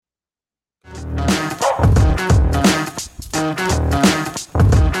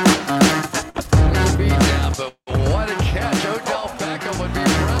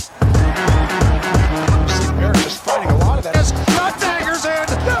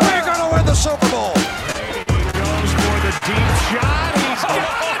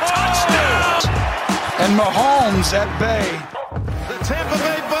Mahomes at bay. The Tampa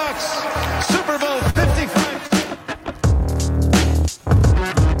Bay Bucks, Super Bowl 55.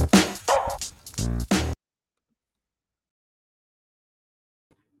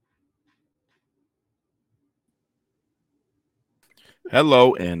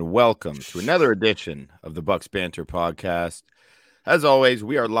 Hello and welcome to another edition of the Bucks Banter Podcast. As always,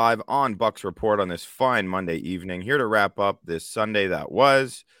 we are live on Bucks Report on this fine Monday evening, here to wrap up this Sunday that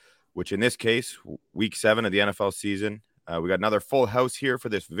was, which in this case, week 7 of the NFL season. We got another full house here for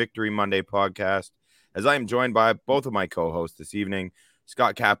this Victory Monday podcast, as I am joined by both of my co-hosts this evening,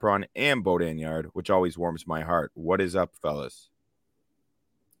 Scott Capron and Bo Danyard, which always warms my heart. What is up, fellas?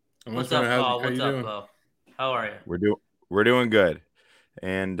 What's up, Paul? What's up, Bo? How are you? We're doing good.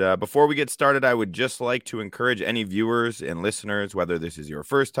 And before we get started, I would just like to encourage any viewers and listeners, whether this is your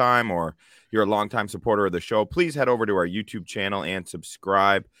first time or you're a longtime supporter of the show, please head over to our YouTube channel and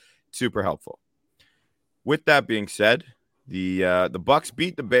subscribe. Super helpful. With that being said, the Bucks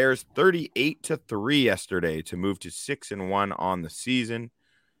beat the Bears 38-3 yesterday to move to 6-1 on the season.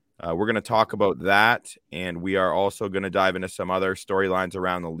 We're going to talk about that, and we are also going to dive into some other storylines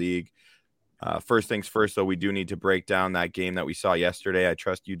around the league. First things first, though, we do need to break down that game that we saw yesterday. I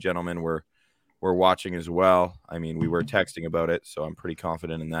trust you gentlemen were watching as well. I mean, we were texting about it, so I'm pretty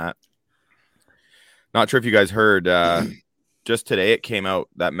confident in that. Not sure if you guys heard, just today it came out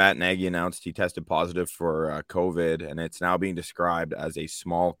that Matt Nagy announced he tested positive for COVID, and it's now being described as a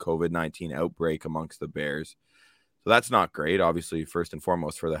small COVID-19 outbreak amongst the Bears. So that's not great, obviously, first and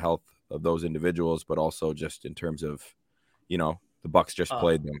foremost for the health of those individuals, but also just in terms of, the Bucks just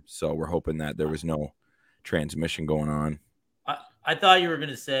played them, so we're hoping that there was no transmission going on. I thought you were going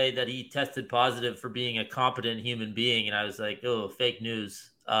to say that he tested positive for being a competent human being, and I was like, oh, fake news.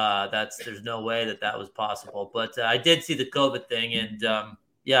 There's no way that was possible. But I did see the COVID thing, and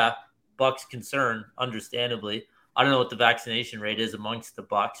Bucks concern, understandably. I don't know what the vaccination rate is amongst the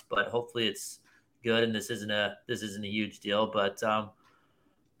Bucks, but hopefully it's good, and this isn't a huge deal. But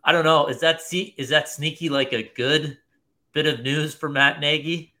I don't know. Is that sneaky like a good bit of news for Matt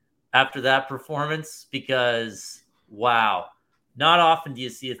Nagy after that performance? Because, wow, not often do you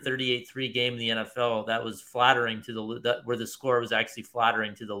see a 38-3 game in the NFL that was flattering to where the score was actually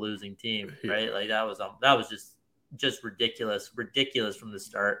flattering to the losing team, right? Like that was just ridiculous from the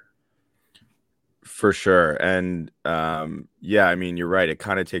start. For sure. And I mean, you're right. It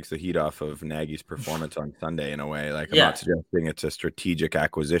kind of takes the heat off of Nagy's performance on Sunday in a way. Like, I'm not suggesting it's a strategic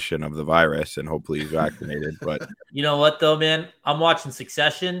acquisition of the virus and hopefully he's vaccinated. But you know what, though, man? I'm watching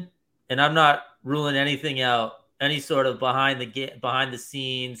Succession and I'm not ruling anything out. Any sort of behind the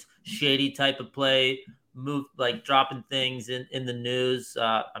scenes, shady type of play, move like dropping things in the news.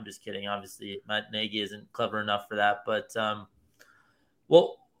 I'm just kidding. Obviously, Matt Nagy isn't clever enough for that. But,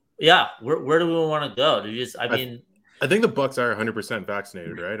 yeah, where do we want to go? I think the Bucks are 100%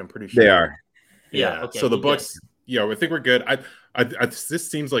 vaccinated, right? I'm pretty sure they are. Yeah. Okay, so the Bucks, I think we're good. This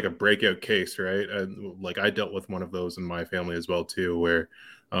seems like a breakout case, right? Like I dealt with one of those in my family as well too, where,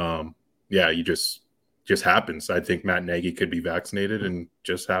 you just happens. I think Matt Nagy could be vaccinated and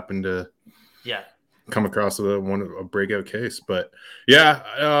just happened to, come across a breakout case. But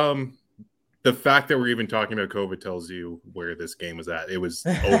the fact that we're even talking about COVID tells you where this game was at. It was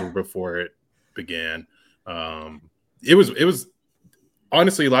over before it began. It was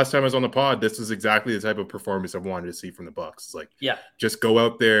honestly, last time I was on the pod, this is exactly the type of performance I wanted to see from the Bucks. Just go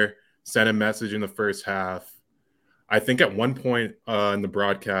out there, send a message in the first half. I think at one point in the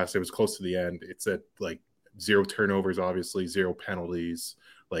broadcast, it was close to the end. It said like 0 turnovers, obviously 0 penalties.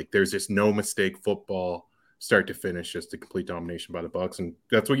 Like there's just no mistake football. Start to finish, just a complete domination by the Bucks, and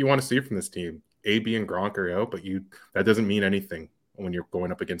that's what you want to see from this team. AB and Gronk are out, but that doesn't mean anything when you're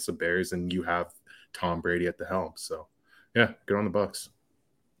going up against the Bears and you have Tom Brady at the helm. So, good on the Bucks.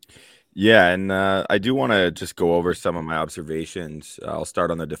 Yeah, and I do want to just go over some of my observations. I'll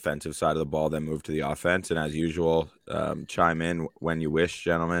start on the defensive side of the ball, then move to the offense, and as usual, chime in when you wish,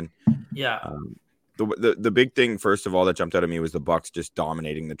 gentlemen. Yeah. The big thing, first of all, that jumped out at me was the Bucks just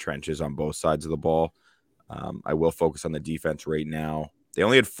dominating the trenches on both sides of the ball. I will focus on the defense right now. They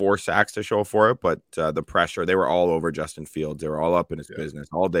only had 4 sacks to show for it, but the pressure, they were all over Justin Fields. They were all up in his business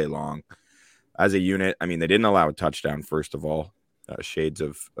all day long. As a unit, I mean, they didn't allow a touchdown, first of all. Shades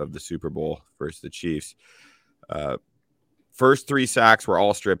of the Super Bowl versus the Chiefs. First 3 sacks were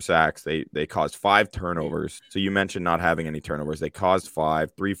all strip sacks. They caused 5 turnovers. So you mentioned not having any turnovers. They caused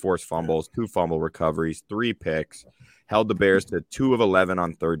 5, 3 forced fumbles, 2 fumble recoveries, 3 picks. Held the Bears to 2 of 11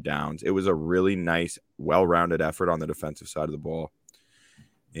 on third downs. It was a really nice, well-rounded effort on the defensive side of the ball.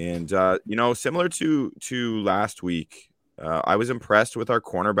 And, similar to last week, I was impressed with our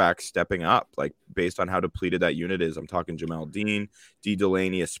cornerbacks stepping up, like based on how depleted that unit is. I'm talking Jamel Dean, D.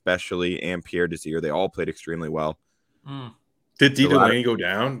 Delaney especially, and Pierre Desir. They all played extremely well. Did D. Delaney go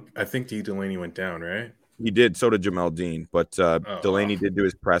down? I think D. Delaney went down, right? He did. So did Jamel Dean. But Delaney did do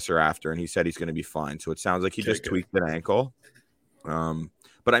his presser after, and he said he's going to be fine. So it sounds like he just tweaked an ankle.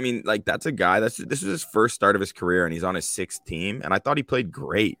 But I mean, like, that's a guy this is his first start of his career, and he's on his 6th team. And I thought he played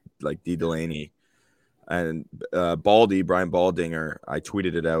great, like D. Delaney. And Brian Baldinger, I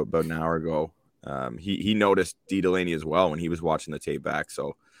tweeted it out about an hour ago. He noticed D. Delaney as well when he was watching the tape back.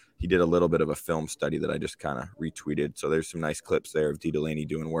 So he did a little bit of a film study that I just kind of retweeted. So there's some nice clips there of D. Delaney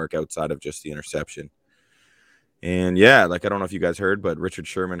doing work outside of just the interception. And yeah, like, I don't know if you guys heard, but Richard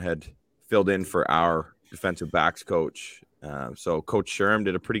Sherman had filled in for our defensive backs coach. So Coach Sherm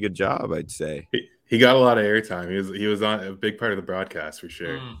did a pretty good job, I'd say. He got a lot of airtime. He was on a big part of the broadcast for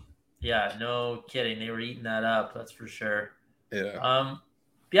sure. Yeah, no kidding. They were eating that up. That's for sure. Yeah.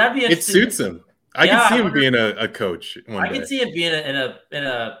 Yeah, I'd be interested. It suits him. I can see him being a coach one day. I can see him being in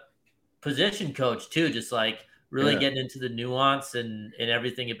a position coach too, just like really getting into the nuance and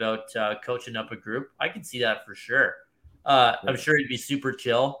everything about coaching up a group. I can see that for sure. I'm sure he'd be super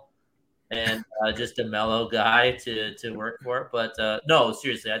chill and just a mellow guy to work for. But no,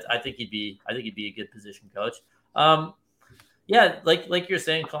 seriously, I think he'd be a good position coach. Yeah, like you're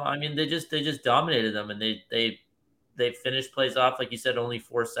saying, Colin, I mean, they just dominated them, and they finished plays off, like you said, only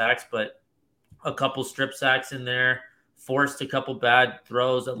 4 sacks, but a couple strip sacks in there, forced a couple bad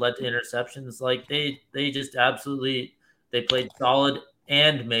throws that led to interceptions. Like they just absolutely, they played solid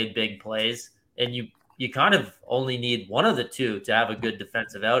and made big plays, and you kind of only need one of the two to have a good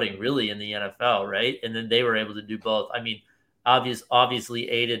defensive outing, really, in the NFL, right? And then they were able to do both. I mean, obviously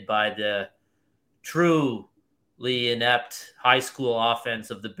aided by the truly inept high school offense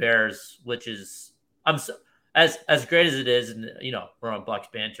of the Bears, which is as great as it is, and we're on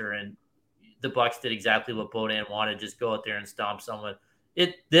Bucs banter, and the Bucs did exactly what Bodan wanted, just go out there and stomp someone.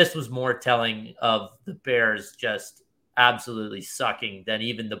 This was more telling of the Bears just absolutely sucking than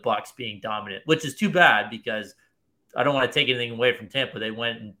even the Bucs being dominant, which is too bad because I don't want to take anything away from Tampa. They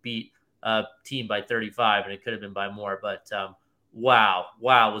went and beat a team by 35, and it could have been by more, but wow,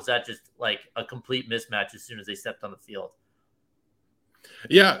 was that just like a complete mismatch as soon as they stepped on the field?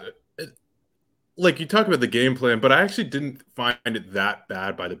 Yeah, like you talked about the game plan, but I actually didn't find it that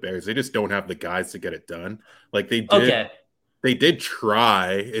bad by the Bears. They just don't have the guys to get it done. Like they did. Okay. They did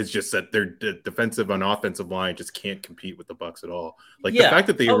try. It's just that their defensive and offensive line just can't compete with the Bucs at all. Like the fact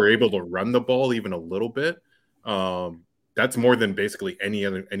that they were able to run the ball even a little bit, that's more than basically any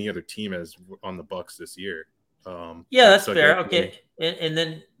other team has on the Bucs this year. That's fair. Okay, and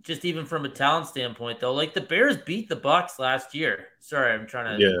then just even from a talent standpoint, though, like the Bears beat the Bucs last year. Sorry, I'm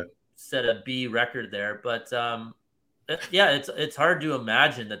trying to set a B record there, but it's hard to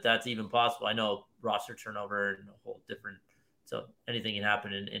imagine that that's even possible. I know roster turnover and a whole different. So anything can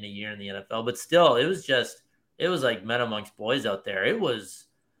happen in a year in the NFL, but still, it was like men amongst boys out there. It was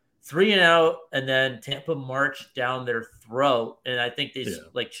 3-0, and then Tampa marched down their throat. And I think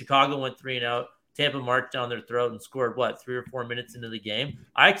like Chicago went 3-0. Tampa marched down their throat and scored 3 or 4 minutes into the game.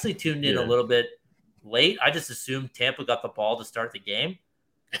 I actually tuned in a little bit late. I just assumed Tampa got the ball to start the game.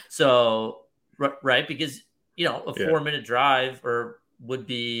 So, right, because, a 4-minute drive would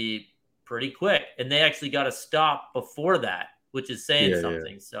be pretty quick. And they actually got a stop before that, which is saying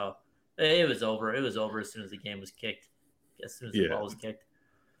something. So it was over. It was over as soon as the game was kicked. As soon as the ball was kicked.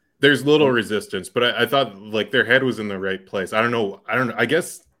 There's little resistance, but I thought like their head was in the right place. I don't know. I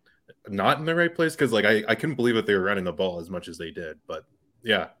guess not in the right place because like I couldn't believe that they were running the ball as much as they did. But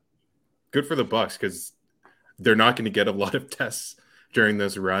yeah, good for the Bucs because they're not going to get a lot of tests during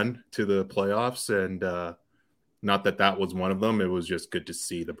this run to the playoffs, and not that was one of them. It was just good to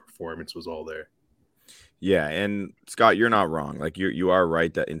see the performance was all there. Yeah, and Scott, you're not wrong. Like you are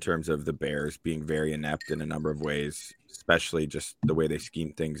right that in terms of the Bears being very inept in a number of ways, especially just the way they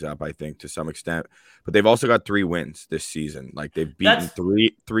scheme things up, I think to some extent. But they've also got 3 wins this season. Like they've beaten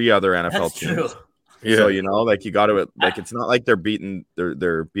three other NFL teams. True. Yeah. So you got to like it's not like they're beating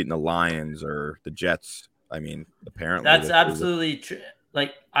the Lions or the Jets. I mean, apparently that's absolutely true.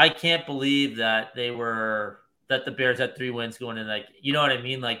 Like I can't believe that the Bears had 3 wins going in, like, you know what I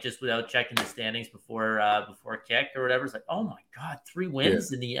mean? Like just without checking the standings before kick or whatever. It's like, oh my God, 3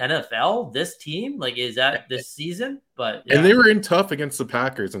 wins in the NFL, this team, like, is that this season? But and they were in tough against the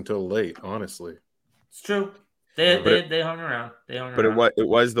Packers until late, honestly. It's true. They hung around. It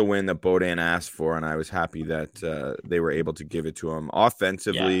was the win that Bodan asked for, and I was happy that they were able to give it to him.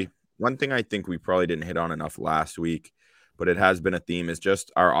 Offensively, one thing I think we probably didn't hit on enough last week but it has been a theme, is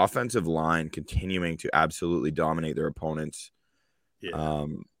just our offensive line continuing to absolutely dominate their opponents. Yeah.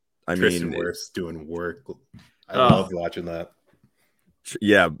 I Tristan mean, Wirfs doing work. I love watching that.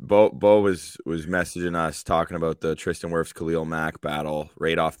 Yeah, Bo was messaging us talking about the Tristan Wirfs Khalil Mack battle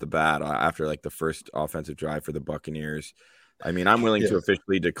right off the bat after like the first offensive drive for the Buccaneers. I mean, I'm willing to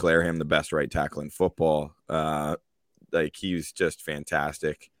officially declare him the best right tackle in football. Like he's just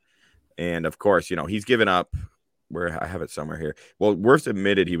fantastic. And of course, you know, he's given up where I have it somewhere here. Well, Wirfs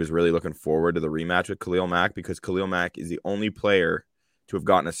admitted he was really looking forward to the rematch with Khalil Mack because Khalil Mack is the only player to have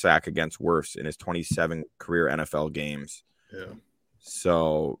gotten a sack against Wirfs in his 27 career NFL games. Yeah.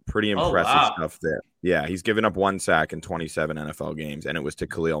 So pretty impressive stuff there. Yeah, he's given up 1 sack in 27 NFL games, and it was to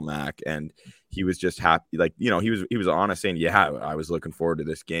Khalil Mack, and he was just happy. Like, you know, he was honest saying, "Yeah, I was looking forward to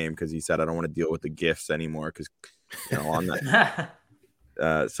this game," because he said, "I don't want to deal with the gifts anymore," because you know on that.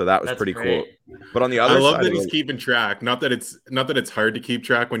 So that was pretty cool. But on the other side, I love that he's keeping track. Not that it's hard to keep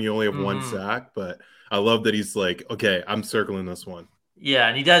track when you only have 1 sack, but I love that he's like, okay, I'm circling this one. Yeah,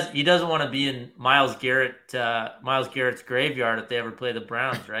 and he doesn't want to be in Myles Garrett's graveyard if they ever play the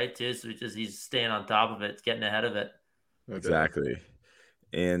Browns, right? Too, so he's staying on top of it, getting ahead of it. Exactly.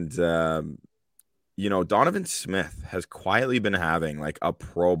 And you know, Donovan Smith has quietly been having like a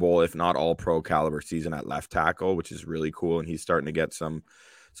Pro Bowl, if not all pro caliber season at left tackle, which is really cool, and he's starting to get some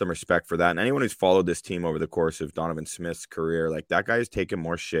respect for that. And anyone who's followed this team over the course of Donovan Smith's career, like that guy has taken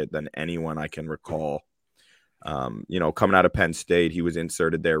more shit than anyone I can recall. You know, coming out of Penn State, he was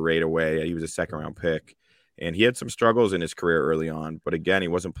inserted there right away. He was a 2nd-round pick, and he had some struggles in his career early on. But again, he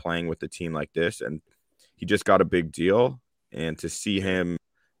wasn't playing with the team like this, and he just got a big deal. And to see him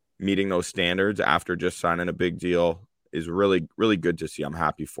meeting those standards after just signing a big deal is really, really good to see. I'm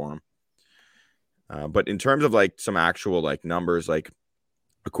happy for him. But in terms of like some actual like numbers, like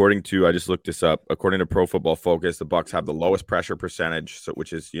according to, I just looked this up, according to Pro Football Focus, the Bucs have the lowest pressure percentage, so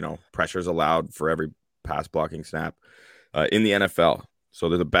which is, you know, pressures allowed for every pass blocking snap in the NFL. So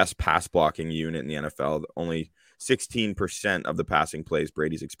they're the best pass blocking unit in the NFL. Only 16% of the passing plays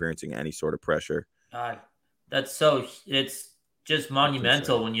Brady's experiencing any sort of pressure. It's just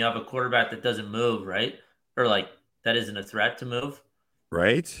monumental when you have a quarterback that doesn't move, right? Or like that isn't a threat to move.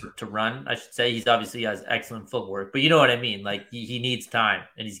 Right? To run, I should say. He's obviously has excellent footwork, but you know what I mean? Like he needs time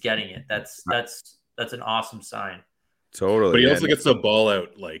and he's getting it. That's an awesome sign. Totally. But he also gets the ball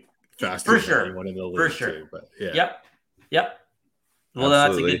out like faster than anyone in the league. For sure. Too, but yeah. Yep. Well,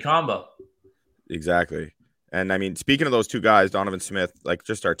 that's a good combo. Exactly. And I mean, speaking of those two guys, Donovan Smith, like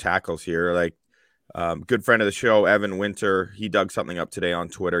just our tackles here, like good friend of the show, Evan Winter, he dug something up today on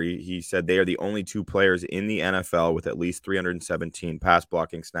Twitter. He said they are the only 2 players in the NFL with at least 317 pass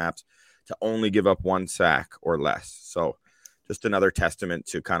blocking snaps to only give up 1 sack or less. So just another testament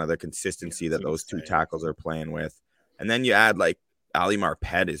to kind of the consistency that those 2 tackles are playing with. And then you add like Ali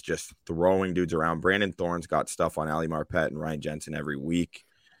Marpet is just throwing dudes around. Brandon Thorne's got stuff on Ali Marpet and Ryan Jensen every week.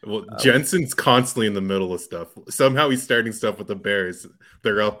 Well, Jensen's constantly in the middle of stuff. Somehow he's starting stuff with the Bears.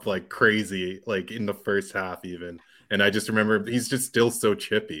 They're up like crazy, like in the first half even. And I just remember he's just still so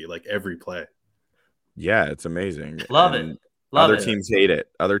chippy, like every play. Yeah, it's amazing. Love it. Other teams hate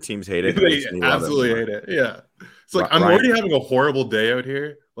it. Other teams hate it. They absolutely hate it. Yeah. It's like, I'm already having a horrible day out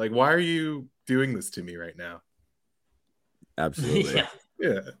here. Like, why are you doing this to me right now? Absolutely.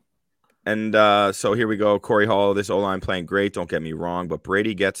 Yeah. And so here we go. Corey Hall, this O-line playing great. Don't get me wrong, but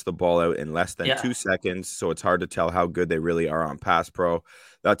Brady gets the ball out in less than 2 seconds, so it's hard to tell how good they really are on pass pro.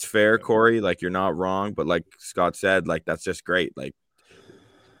 That's fair, Corey. Like, you're not wrong, but like Scott said, like that's just great. Like,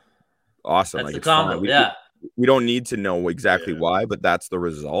 awesome. That's like the it's combo. fine. We don't need to know exactly why, but that's the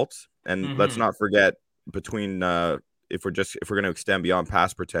result. And let's not forget between if we're going to extend beyond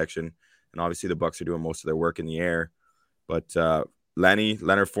pass protection, and obviously the Bucs are doing most of their work in the air, but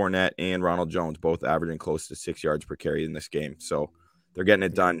Leonard Fournette and Ronald Jones both averaging close to 6 yards per carry in this game. So they're getting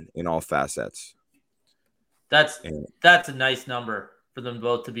it done in all facets. That's a nice number for them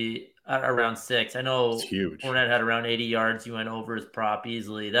both to be at around 6. I know it's huge. Fournette had around 80 yards. He went over his prop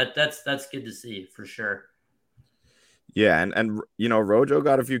easily. That's good to see for sure. Yeah, and you know, Rojo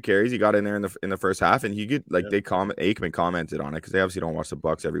got a few carries. He got in there in the first half, and he could like Aikman commented on it because they obviously don't watch the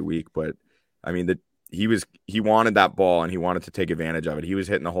Bucs every week, but I mean he wanted that ball and he wanted to take advantage of it. He was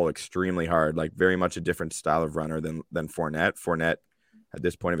hitting the hole extremely hard, like very much a different style of runner than Fournette. Fournette at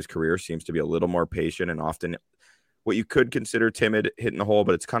this point of his career seems to be a little more patient and often what you could consider timid hitting the hole,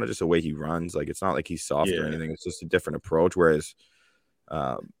 but it's kind of just the way he runs. Like it's not like he's soft or anything. It's just a different approach. Whereas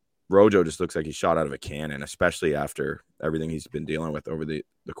Rojo just looks like he's shot out of a cannon, especially after everything he's been dealing with over the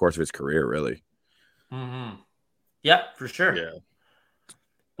course of his career, really. Mm-hmm. Yeah, for sure. Yeah.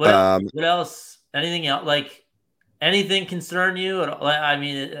 What else? Anything else? Like Anything concern you? I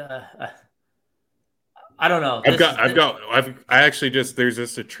mean, I don't know. I actually there's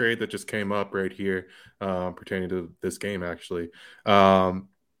just a trade that just came up right here pertaining to this game, actually.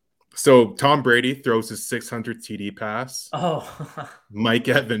 So Tom Brady throws his 600th TD pass. Oh, Mike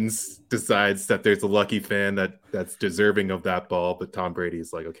Evans decides that there's a lucky fan that's deserving of that ball, but Tom Brady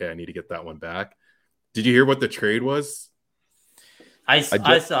is like, okay, I need to get that one back. Did you hear what the trade was? I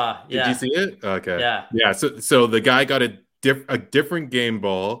saw. Yeah. Did you see it? Okay. Yeah. So the guy got a different game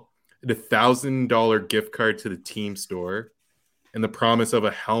ball, and $1,000 gift card to the team store, and the promise of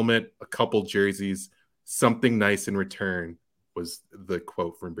a helmet, a couple jerseys, something nice in return was the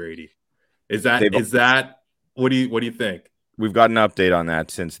quote from Brady. Is that what do you think? We've got an update on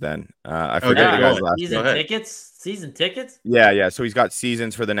that since then. I forget Okay, the guy's last name. Season tickets. Yeah. So he's got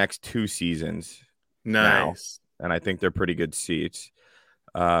seasons for the next 2 seasons. Nice. Now, and I think they're pretty good seats.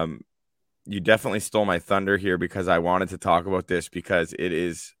 You definitely stole my thunder here because I wanted to talk about this because it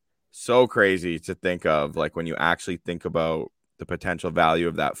is so crazy to think of, like, when you actually think about the potential value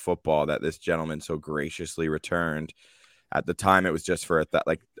of that football that this gentleman so graciously returned. At the time, it was just for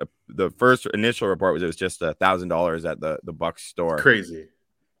the first initial report was it was just $1,000 at the Bucs store. It's crazy.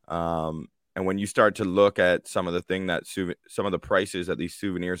 And when you start to look at some of the prices that these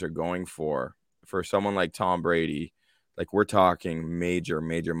souvenirs are going for someone like Tom Brady, like, we're talking major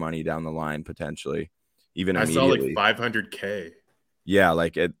money down the line potentially, even immediately. I saw like $500K. Yeah,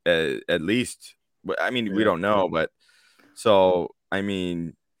 like at least. I mean, Yeah. We don't know, but so I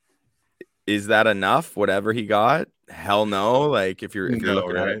mean, is that enough? Whatever he got, hell no. Like if you're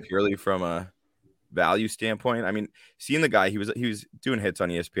looking at it purely from a value standpoint, I mean, seeing the guy, he was doing hits on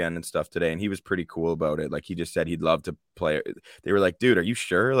ESPN and stuff today, and he was pretty cool about it. Like he just said he'd love to play. They were like, dude, are you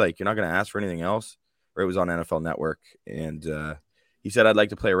sure? Like you're not going to ask for anything else? Or it was on NFL Network, and he said I'd like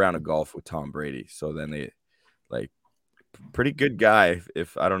to play a round of golf with Tom Brady. So then they like pretty good guy.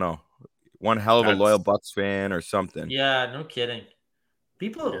 If I don't know, one hell of a loyal Bucs fan or something. Yeah, no kidding.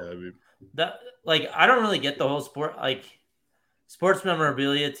 People that like I don't really get the whole sport like sports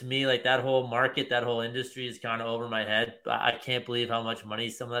memorabilia to me, like that whole market, that whole industry is kind of over my head. I can't believe how much money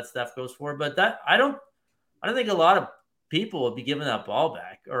some of that stuff goes for. But that I don't think a lot of people would be giving that ball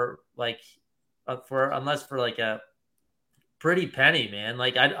back or like unless for like a pretty penny, man.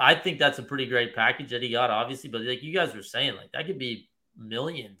 Like I think that's a pretty great package that he got, obviously. But like you guys were saying, like that could be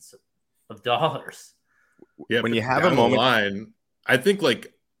millions of dollars. Yeah, when you have a moment, I think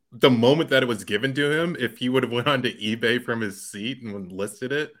like the moment that it was given to him, if he would have went onto eBay from his seat and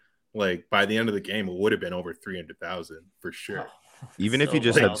listed it, like by the end of the game, it would have been over 300,000 for sure. Even if you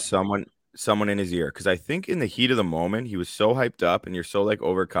just had someone in his ear, because I think in the heat of the moment, he was so hyped up, and you're so like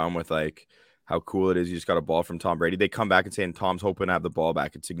overcome with like how cool it is. You just got a ball from Tom Brady. They come back and saying Tom's hoping to have the ball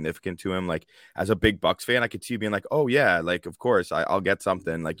back. It's significant to him. Like as a big Bucs fan, I could see you being like, oh yeah, like of course I'll get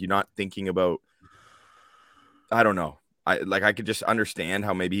something. Like you're not thinking about. I don't know. I could just understand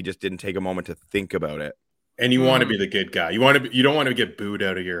how maybe he just didn't take a moment to think about it. And you want to be the good guy. You don't want to get booed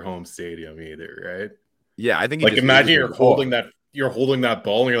out of your home stadium either, right? Yeah, I think like imagine you're holding that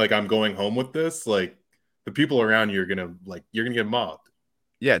ball and you're like, I'm going home with this. Like the people around you are gonna get mobbed.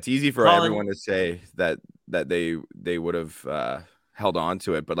 Yeah, it's easy for everyone to say that they would have held on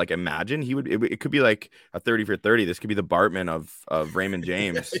to it, but like imagine it could be like a 30 for 30. This could be the Bartman of Raymond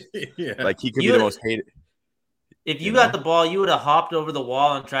James. Yeah. Like he could be the most hated. If you got the ball, you would have hopped over the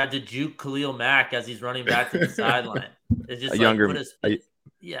wall and tried to juke Khalil Mack as he's running back to the sideline. It's just a younger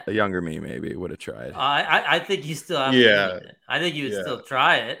me maybe would have tried. I think you still have. Yeah, I think you would still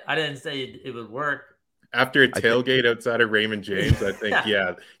try it. I didn't say it would work. After a tailgate outside of Raymond James, I think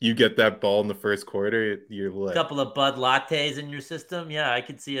you get that ball in the first quarter. You're like a couple of Bud Lattes in your system. Yeah, I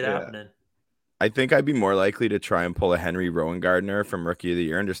could see it happening. I think I'd be more likely to try and pull a Henry Rowan-Gardner from Rookie of the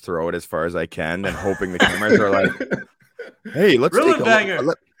Year and just throw it as far as I can, and hoping the cameras are like, "Hey, let's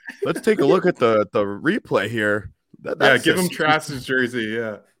take a look at the replay here." Give him Trask's jersey.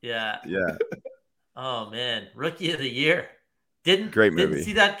 Yeah. Oh man, Rookie of the Year. Didn't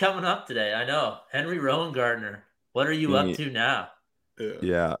see that coming up today. I know Henry Rowan-Gardner. What are you up to now?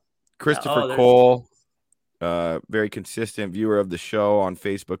 Yeah, Christopher Cole. Very consistent viewer of the show on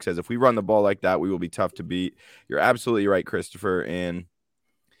Facebook says if we run the ball like that, we will be tough to beat. You're absolutely right, Christopher. And,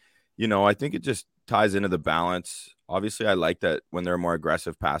 I think it just ties into the balance. Obviously, I like that when they're a more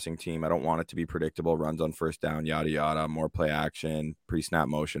aggressive passing team. I don't want it to be predictable runs on first down, yada, yada, more play action, pre-snap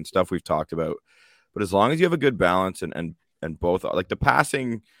motion, stuff we've talked about. But as long as you have a good balance and both, like the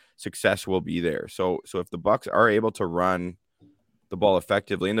passing success will be there. So if the Bucs are able to run the ball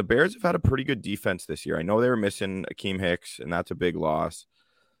effectively, and the Bears have had a pretty good defense this year. I know they were missing Akeem Hicks, and that's a big loss,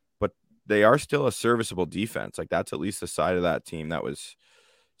 but they are still a serviceable defense. Like that's at least the side of that team that was,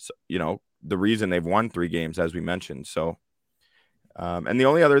 the reason they've won 3 games, as we mentioned. So, and the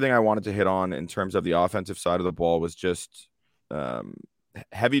only other thing I wanted to hit on in terms of the offensive side of the ball was just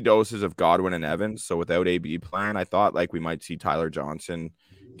heavy doses of Godwin and Evans. So without AB playing, I thought like we might see Tyler Johnson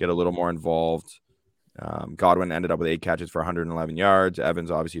get a little more involved. Godwin ended up with 8 catches for 111 yards. Evans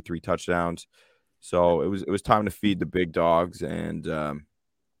obviously 3 touchdowns. So it was time to feed the big dogs, and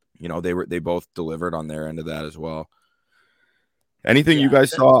they both delivered on their end of that as well. Anything you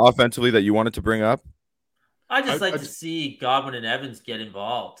guys saw offensively that you wanted to bring up? I just like to see Godwin and Evans get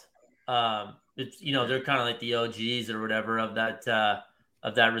involved. It's they're kind of like the OGs or whatever of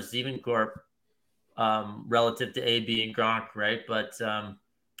that receiving corp relative to AB and Gronk, right? But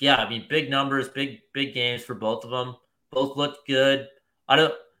big numbers, big games for both of them. Both looked good.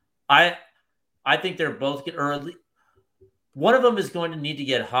 I think they're both good early. One of them is going to need to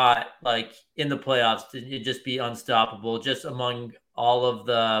get hot, like in the playoffs, to just be unstoppable, just among all of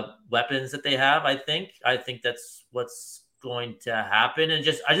the weapons that they have. I think that's what's going to happen, and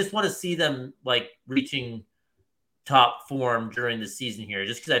I just want to see them like reaching top form during the season here,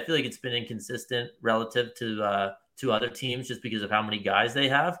 just because I feel like it's been inconsistent relative to other teams, just because of how many guys they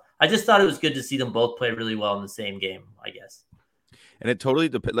have. I just thought it was good to see them both play really well in the same game, I guess. And it totally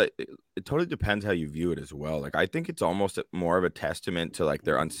depends how you view it as well. Like I think it's almost more of a testament to like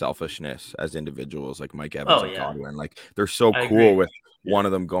their unselfishness as individuals, like Mike Evans and Godwin. Like they're so cool with one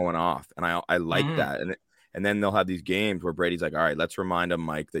of them going off, and I like that. And then they'll have these games where Brady's like, "All right, let's remind him,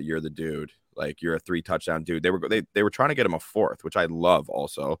 Mike, that you're the dude. Like you're a 3 touchdown dude." They were trying to get him a 4th, which I love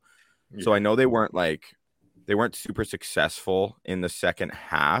also. Yeah. So I know they weren't super successful in the second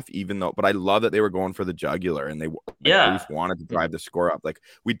half, but I love that they were going for the jugular, and they at least wanted to drive the score up. Like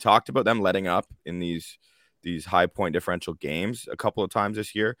we talked about them letting up in these high point differential games a couple of times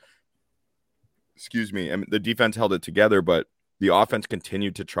this year. Excuse me. And the defense held it together, but the offense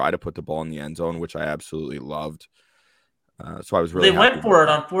continued to try to put the ball in the end zone, which I absolutely loved. So I was really. They went for it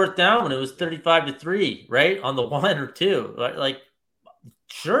on 4th down when it was 35-3, right on the 1 or 2. Like,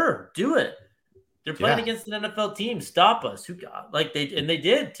 sure, do it. They're playing against an NFL team. Stop us. They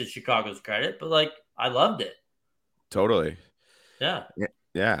did, to Chicago's credit, but like I loved it. Totally. Yeah,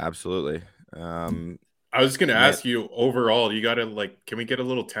 absolutely. I was just gonna ask you overall, you gotta can we get a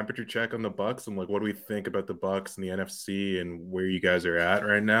little temperature check on the Bucs and like what do we think about the Bucs and the NFC and where you guys are at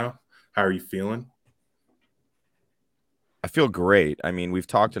right now? How are you feeling? I feel great. I mean, we've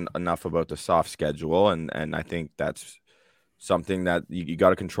talked enough about the soft schedule, and I think that's something that you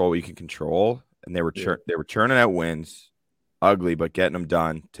got to control what you can control. And they were churning out wins, ugly, but getting them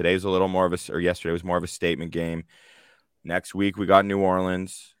done. Today's a little more of yesterday was more of a statement game. Next week we got New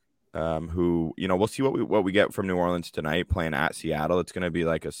Orleans, who we'll see what we get from New Orleans tonight, playing at Seattle. It's going to be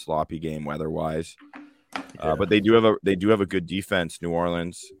like a sloppy game weather-wise, but they do have a good defense, New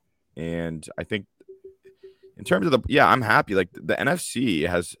Orleans, and I think in terms of I'm happy. Like the NFC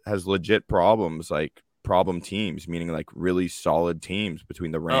has legit problems, like problem teams, meaning like really solid teams between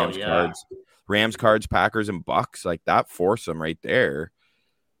the Rams, Cards, Packers, and Bucks. Like that foursome right there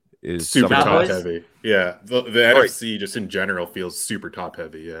is super top heavy. Yeah, the NFC just in general feels super top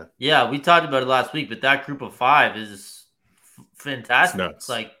heavy. Yeah, we talked about it last week, but that group of 5 is fantastic. It's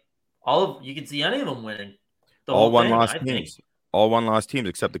like you can see any of them winning. All one-loss teams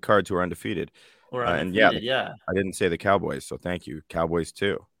except the Cards, who are undefeated. I didn't say the Cowboys, so thank you, Cowboys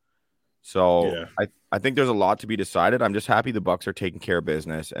too. So I think there's a lot to be decided. I'm just happy the Bucs are taking care of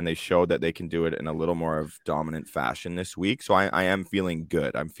business, and they showed that they can do it in a little more of dominant fashion this week. So I am feeling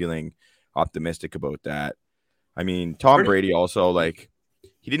good. I'm feeling optimistic about that. I mean, Tom Brady also, like,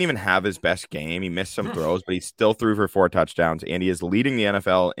 he didn't even have his best game. He missed some throws, but he still threw for 4 touchdowns, and he is leading the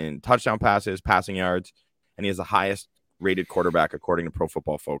NFL in touchdown passes, passing yards, and he is the highest rated quarterback according to Pro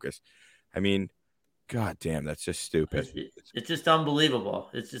Football Focus. I mean, God damn, that's just stupid. It's just unbelievable.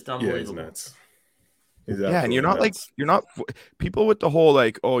 It's just unbelievable. Yeah, it's nuts. And you're not people with the whole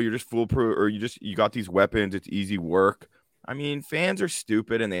like, oh, you're just foolproof, or you got these weapons, it's easy work. I mean, fans are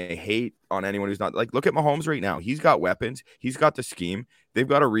stupid and they hate on anyone who's not. Like, look at Mahomes right now. He's got weapons. He's got the scheme. They've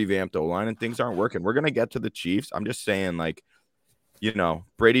got a revamped O-line and things aren't working. We're going to get to the Chiefs. I'm just saying, like,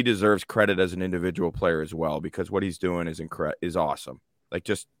 Brady deserves credit as an individual player as well, because what he's doing is awesome. Like,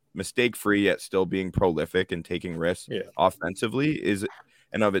 just mistake-free yet still being prolific and taking risks offensively is,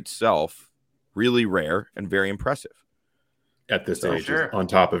 in of itself, really rare and very impressive at this age, on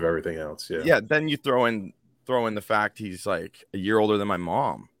top of everything else. Then you throw in the fact he's like a year older than my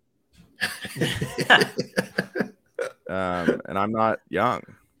mom. And I'm not young.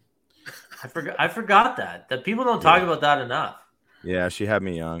 I forgot that people don't talk about that enough. Yeah, she had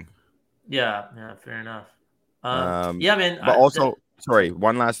me young. Yeah, fair enough. Yeah, man. but also, sorry,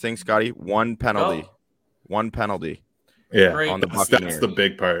 one last thing, Scotty. One penalty. Go. One penalty. Yeah, Great. On the that's Buccaneers. the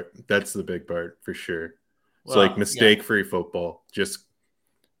big part. That's the big part for sure. It's Well, like mistake-free football. Just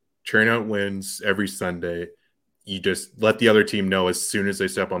churn out wins every Sunday. You just let the other team know as soon as they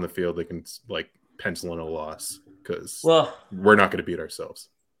step on the field, they can like pencil in a loss because we're not going to beat ourselves.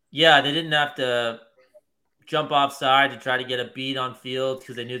 Yeah, they didn't have to jump offside to try to get a beat on field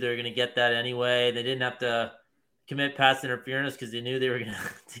because they knew they were going to get that anyway. They didn't have to commit pass interference because they knew they were going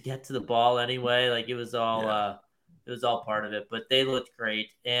to get to the ball anyway. Like it was all part of it. But they looked great,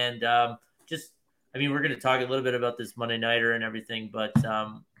 and we're going to talk a little bit about this Monday nighter and everything, but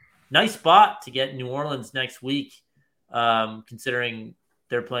nice spot to get New Orleans next week, considering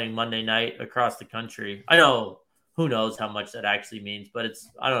they're playing Monday night across the country. I know. Who knows how much that actually means, but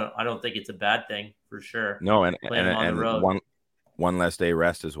I don't think it's a bad thing for sure. No, and on the road. one less day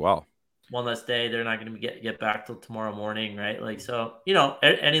rest as well. One less day. They're not going to get back till tomorrow morning, right? Like, so,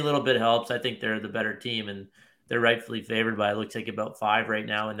 any little bit helps. I think they're the better team, and they're rightfully favored by, it looks like, about 5 right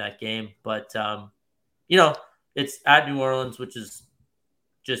now in that game. But, it's at New Orleans, which is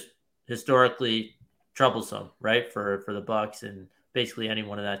just historically troublesome, right? For the Bucs and basically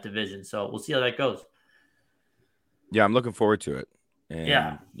anyone in that division. So we'll see how that goes. Yeah, I'm looking forward to it.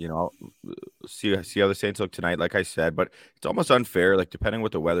 And, see how the Saints look tonight, like I said. But it's almost unfair, like, depending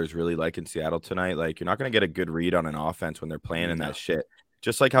what the weather's really like in Seattle tonight. Like, you're not going to get a good read on an offense when they're playing in that shit.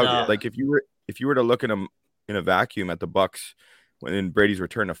 Just like how, like, if you were to look at them in a vacuum at the Bucs when in Brady's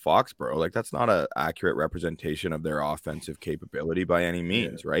return to Foxborough, like, that's not an accurate representation of their offensive capability by any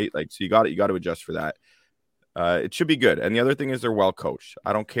means, right? Like, so you got to adjust for that. It should be good. And the other thing is they're well coached.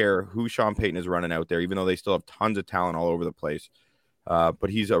 I don't care who Sean Payton is running out there, even though they still have tons of talent all over the place. But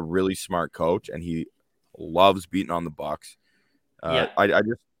he's a really smart coach, and he loves beating on the Bucs.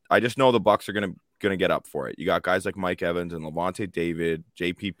 I just know the Bucs are gonna get up for it. You got guys like Mike Evans and Levante David,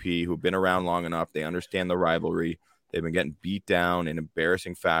 JPP, who've been around long enough. They understand the rivalry. They've been getting beat down in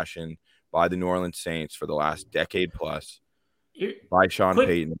embarrassing fashion by the New Orleans Saints for the last decade plus by Sean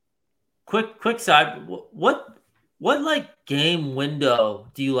Payton. Quick side. What like game window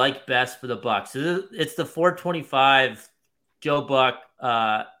do you like best for the Bucs? It's the 4:25 Joe Buck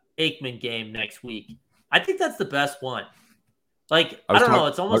Aikman game next week. I think that's the best one. Like, I don't know.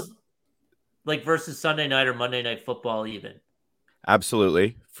 It's almost like versus Sunday night or Monday Night Football even.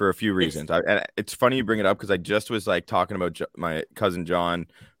 Absolutely, for a few reasons. And it's funny you bring it up because I just was like talking about my cousin John,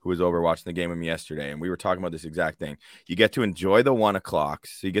 who was over watching the game with me yesterday, and we were talking about this exact thing. You get to enjoy the 1 o'clock,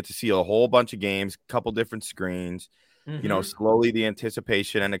 so you get to see a whole bunch of games, couple different screens. Mm-hmm. Slowly the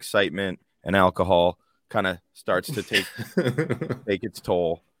anticipation and excitement and alcohol kind of starts to take its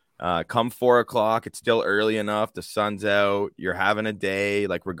toll. Come 4 o'clock, it's still early enough. The sun's out. You're having a day.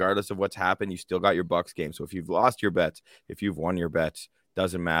 Like, regardless of what's happened, you still got your Bucs game. So if you've lost your bets, if you've won your bets,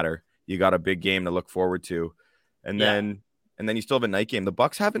 doesn't matter. You got a big game to look forward to. And then you still have a night game. The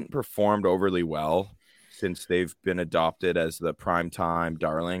Bucs haven't performed overly well since they've been adopted as the primetime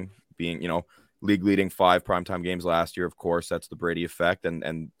darling, being, league leading 5 primetime games last year. Of course, that's the Brady effect.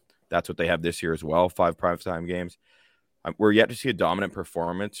 And that's what they have this year as well, 5 primetime games. We're yet to see a dominant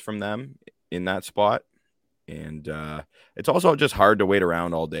performance from them in that spot. And it's also just hard to wait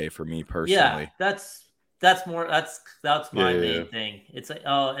around all day for me personally. Yeah, that's my main thing. It's like,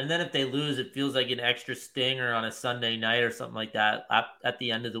 and then if they lose, it feels like an extra stinger on a Sunday night or something like that at the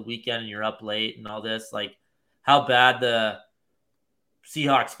end of the weekend, and you're up late and all this. Like, how bad the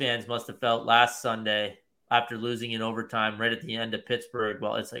Seahawks fans must have felt last Sunday after losing in overtime right at the end of Pittsburgh.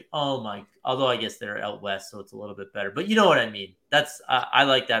 Well, it's like, although I guess they're out west, so it's a little bit better. But you know what I mean. That's I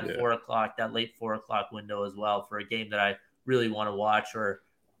like that 4 o'clock, that late 4 o'clock window as well for a game that I really want to watch or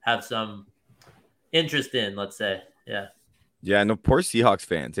have some interest in, let's say. Yeah. Yeah, and the poor Seahawks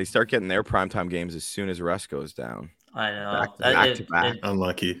fans, they start getting their primetime games as soon as Russ goes down. I know. Back to back.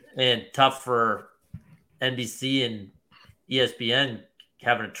 Unlucky. And tough for NBC and ESPN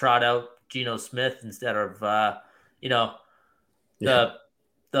having to trot out Geno Smith instead of the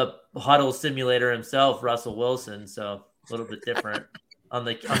huddle simulator himself, Russell Wilson. So a little bit different on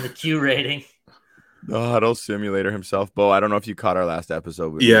the Q rating. The huddle simulator himself. Bo, I don't know if you caught our last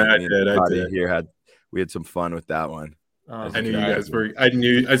episode. I did. We had some fun with that one. I knew you guys were. I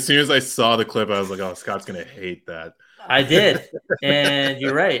knew as soon as I saw the clip, I was like, "Oh, Scott's gonna hate that." I did, and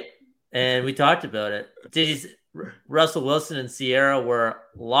you're right. And we talked about it. Russell Wilson and Sierra were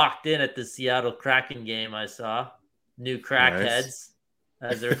locked in at the Seattle Kraken game. I saw new crackheads,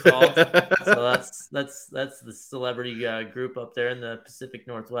 as they're called. So that's the celebrity group up there in the Pacific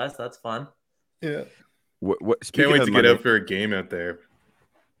Northwest. That's fun. Yeah. Can't wait to get out for a game out there.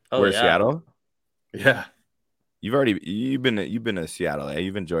 Oh, Where's yeah. Seattle? Yeah. You've been to Seattle, eh?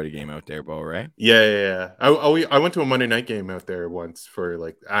 You've enjoyed a game out there, Bo, right? Yeah. I went to a Monday night game out there once for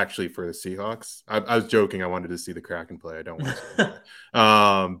the Seahawks. I was joking. I wanted to see the Kraken play. I don't want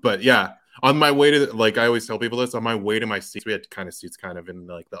to. But yeah, on my way to I always tell people this, on my way to my seats, we had kind of seats kind of in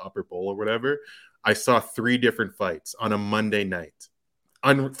like the upper bowl or whatever. I saw 3 different fights on a Monday night,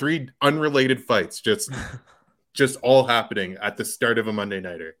 3 unrelated fights, just all happening at the start of a Monday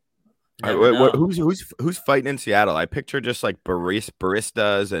nighter. Who's fighting in Seattle? I picture just like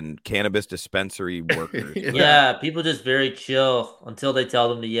baristas and cannabis dispensary workers. Yeah, people just very chill until they tell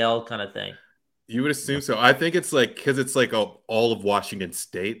them to yell, kind of thing. You would assume so. I think it's because it's all of Washington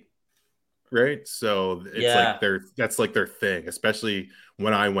State, right? So it's that's like their thing. Especially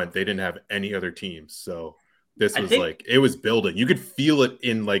when I went, they didn't have any other teams, so this was it was building. You could feel it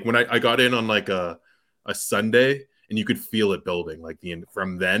in when I got in on a Sunday. And you could feel it building.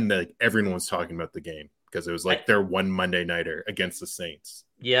 From then, everyone was talking about the game because it was their one Monday nighter against the Saints.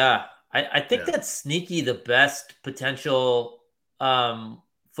 Yeah, I think that's sneaky the best potential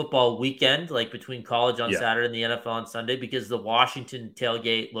football weekend, between college on Saturday and the NFL on Sunday, because the Washington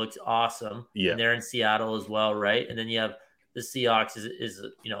tailgate looks awesome. Yeah, and they're in Seattle as well, right? And then you have the Seahawks is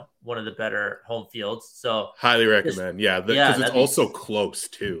one of the better home fields. So highly recommend. Because it's also close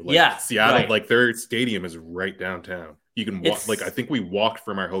too. Seattle, right. Their stadium is right downtown. You can walk. I think we walked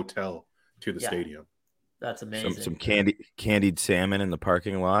from our hotel to the stadium. That's amazing. Some candied salmon in the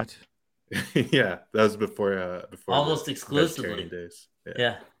parking lot. Yeah, that was before almost exclusively days.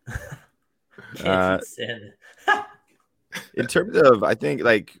 Yeah. In terms of, I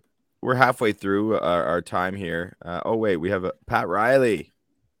think we're halfway through our time here. We have Pat Riley,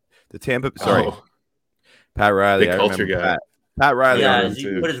 the Tampa. Pat Riley, big culture guy. Pat Riley. Yeah,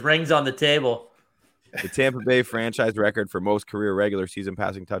 he put his rings on the table. The Tampa Bay franchise record for most career regular season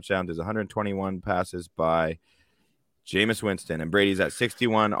passing touchdowns is 121 passes by Jameis Winston, and Brady's at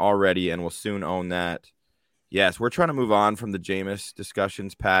 61 already, and will soon own that. Yes, we're trying to move on from the Jameis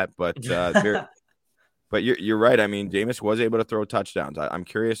discussions, Pat, but But you're right. I mean, Jameis was able to throw touchdowns. I'm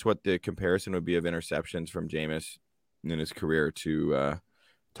curious what the comparison would be of interceptions from Jameis in his career to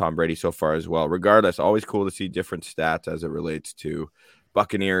Tom Brady so far as well. Regardless, always cool to see different stats as it relates to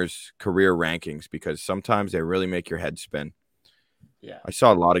Buccaneers career rankings, because sometimes they really make your head spin. Yeah, I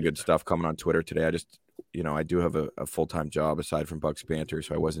saw a lot of good stuff coming on Twitter today. I just, I do have a full-time job aside from Bucs Banter,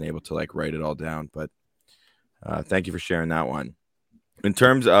 so I wasn't able to write it all down. But thank you for sharing that one. In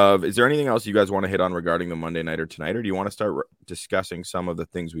terms of, is there anything else you guys want to hit on regarding the Monday nighter tonight, or do you want to start discussing some of the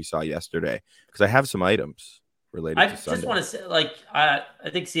things we saw yesterday? Because I have some items related to Sunday. I just want to say, I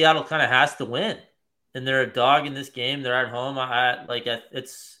think Seattle kind of has to win, and they're a dog in this game. They're at home.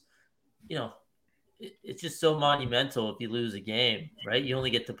 It's, it's just so monumental if you lose a game, right? You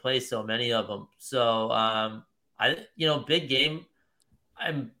only get to play so many of them. So, big game.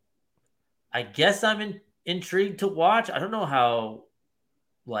 I guess I'm intrigued to watch. I don't know how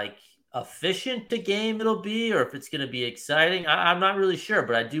efficient the game it'll be, or if it's going to be exciting. I'm not really sure,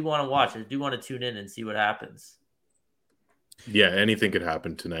 but I do want to watch it. I do want to tune in and see what happens. Yeah, anything could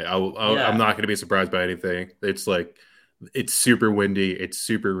happen tonight. I'm not going to be surprised by anything. It's it's super windy. It's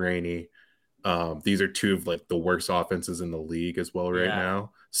super rainy. These are two of the worst offenses in the league as well right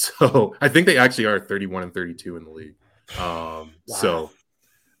now. So I think they actually are 31 and 32 in the league. Wow. So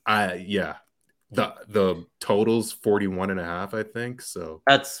the total's 41.5, I think. So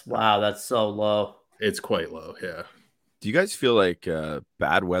that's so low. It's quite low. Yeah. Do you guys feel like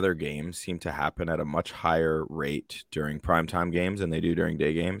bad weather games seem to happen at a much higher rate during primetime games than they do during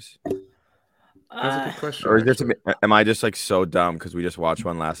day games? That's a good question. Or is am I just so dumb because we just watched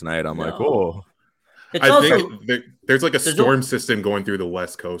one last night? I'm I think there's a storm system going through the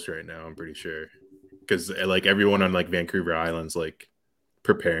West Coast right now. I'm pretty sure, because everyone on Vancouver Island's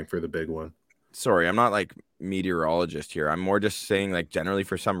preparing for the big one. Sorry, I'm not meteorologist here. I'm more just saying generally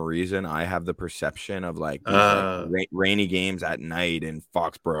for some reason I have the perception of rainy games at night in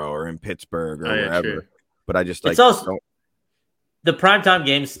Foxborough or in Pittsburgh or wherever. True. But I just it's also the primetime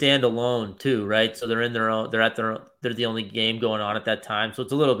games stand alone too, right? So they're in their own. They're the only game going on at that time. So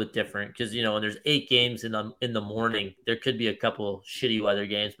it's a little bit different because when there's 8 games in the morning, there could be a couple shitty weather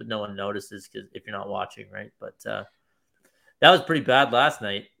games, but no one notices because if you're not watching, right? But that was pretty bad last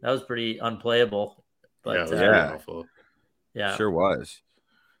night. That was pretty unplayable. But awful. Yeah, sure was.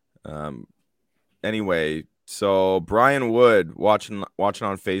 Anyway, so Brian Wood watching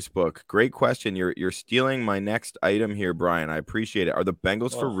on Facebook. Great question. You're stealing my next item here, Brian. I appreciate it. Are the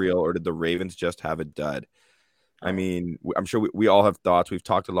Bengals for real, or did the Ravens just have a dud? I mean, I'm sure we all have thoughts. We've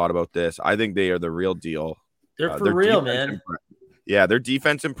talked a lot about this. I think they are the real deal. They're for real, man. Yeah, their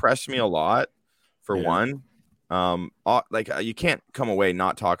defense impressed me a lot. For one, you can't come away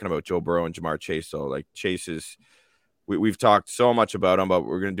not talking about Joe Burrow and Jamar Chase. So like Chase is, we've talked so much about him, but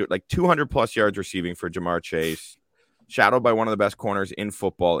we're gonna do it like 200 plus yards receiving for Jamar Chase, shadowed by one of the best corners in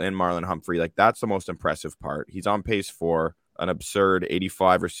football in Marlon Humphrey. Like that's the most impressive part. He's on pace for an absurd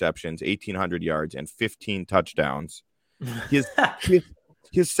 85 receptions, 1,800 yards, and 15 touchdowns.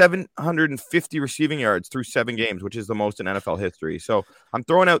 He has 750 receiving yards through 7 games, which is the most in NFL history. So I'm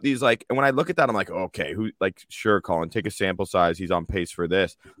throwing out these and when I look at that, I'm like, okay, sure, Colin, take a sample size. He's on pace for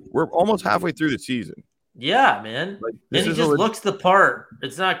this. We're almost halfway through the season. Yeah, man. And he just looks the part.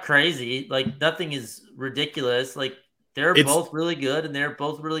 It's not crazy. Like nothing is ridiculous. Like they're both really good and they're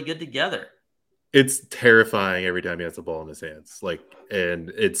both really good together. It's terrifying every time he has the ball in his hands. And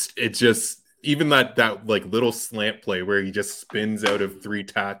it's just even that little slant play where he just spins out of 3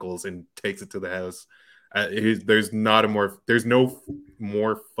 tackles and takes it to the house. There's no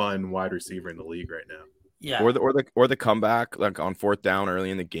more fun wide receiver in the league right now. Yeah. Or the comeback on 4th down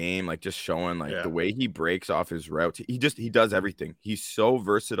early in the game, just showing the way he breaks off his routes. He does everything. He's so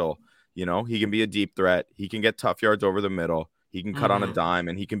versatile. He can be a deep threat. He can get tough yards over the middle. He can cut on a dime,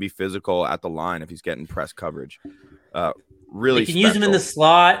 and he can be physical at the line if he's getting press coverage. Really, they can use him in the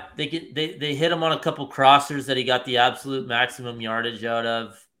slot. They hit him on a couple crossers that he got the absolute maximum yardage out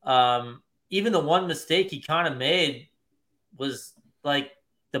of. Even the one mistake he kind of made was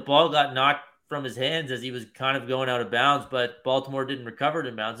the ball got knocked from his hands as he was kind of going out of bounds, but Baltimore didn't recover it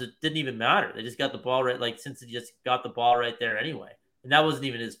in bounds. It didn't even matter. They just got the ball right. Since he just got the ball right there anyway, and that wasn't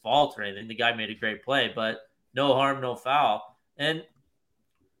even his fault or anything. The guy made a great play, but no harm, no foul. And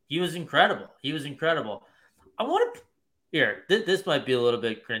he was incredible. I want to this might be a little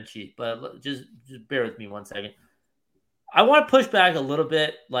bit cringy, but just bear with me 1 second. I want to push back a little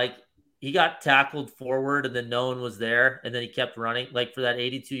bit. He got tackled forward and then no one was there. And then he kept running for that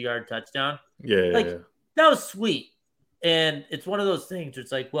 82-yard touchdown. Yeah. That was sweet. And it's one of those things where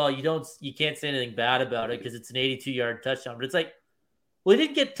it's you can't say anything bad about it because it's an 82-yard touchdown. But it's he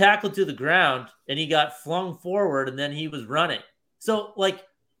didn't get tackled to the ground and he got flung forward and then he was running. So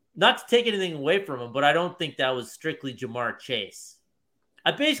not to take anything away from him, but I don't think that was strictly Jamar Chase.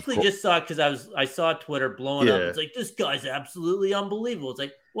 I basically just saw it because I saw Twitter blowing up. It's this guy's absolutely unbelievable.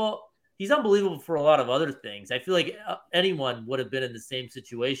 It's well, he's unbelievable for a lot of other things. I feel like anyone would have been in the same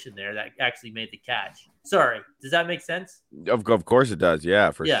situation there that actually made the catch. Sorry, does that make sense? Of course it does.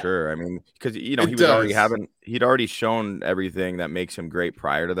 Yeah, for sure. I mean, because he'd already shown everything that makes him great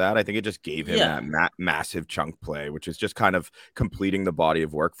prior to that. I think it just gave him that massive chunk play, which is just kind of completing the body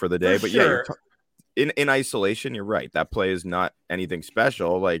of work for the day. In isolation, you're right. That play is not anything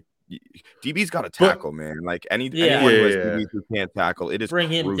special. DB's got to tackle, man. Anyone who can't tackle, it is bring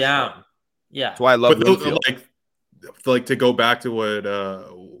him crucial. down. Yeah, that's why I love to go back to what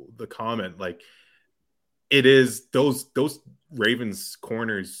the comment it is those Ravens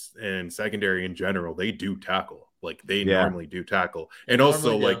corners and secondary in general, they do tackle. They normally do tackle. And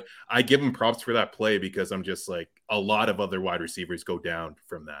also I give them props for that play because I'm just a lot of other wide receivers go down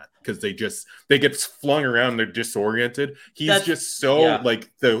from that because they get flung around, they're disoriented. He's just so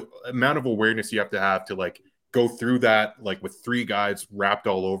the amount of awareness you have to go through that with 3 guys wrapped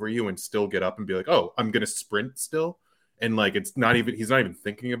all over you and still get up and be oh, I'm gonna sprint still. And he's not even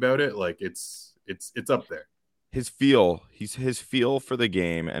thinking about it. It's up there. His feel for the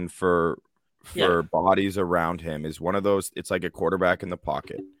game and for bodies around him is one of those. It's like a quarterback in the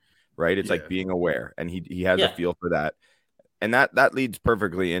pocket, right? It's being aware, and he has a feel for that. And that leads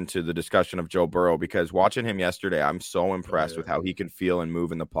perfectly into the discussion of Joe Burrow, because watching him yesterday, I'm so impressed with how he can feel and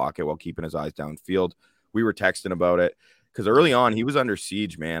move in the pocket while keeping his eyes downfield. We were texting about it because early on he was under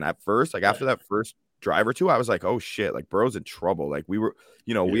siege, man. At first, after that first drive or two, I was oh shit, Burrow's in trouble. We were,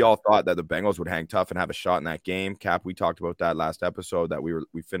 we all thought that the Bengals would hang tough and have a shot in that game. Cap, we talked about that last episode that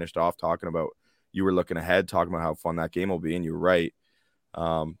we finished off talking about. You were looking ahead, talking about how fun that game will be, and you're right.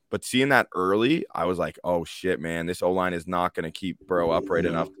 But seeing that early, I was oh shit, man, this O-line is not going to keep Burrow upright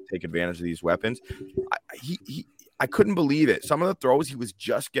enough to take advantage of these weapons. I couldn't believe it. Some of the throws he was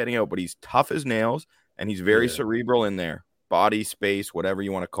just getting out, but he's tough as nails and he's very cerebral in there. Body, space, whatever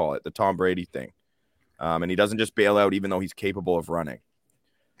you want to call it, the Tom Brady thing. And he doesn't just bail out, even though he's capable of running.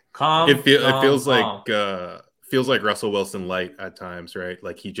 It feels like Russell Wilson light at times, right?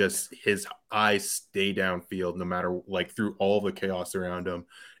 His eyes stay downfield no matter through all the chaos around him.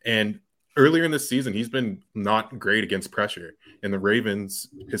 And earlier in the season, he's been not great against pressure. And the Ravens,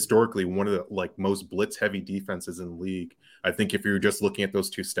 historically, one of the like most blitz heavy defenses in the league. I think if you're just looking at those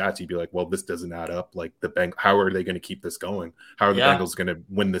two stats, you'd be like, well, this doesn't add up. Like how are they going to keep this going? How are the Bengals going to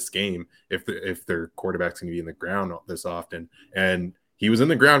win this game if their quarterback's going to be in the ground this often? And he was in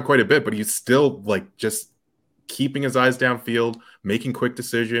the ground quite a bit, but he's still like just keeping his eyes downfield, making quick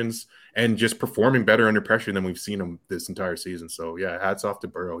decisions, and just performing better under pressure than we've seen him this entire season. So yeah, hats off to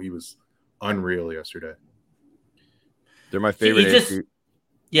Burrow. He was unreal yesterday. They're my favorite.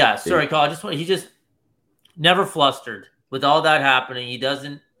 Sorry, Kyle. He just never flustered with all that happening. He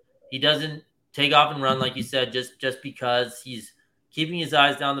doesn't take off and run like you said, just because he's keeping his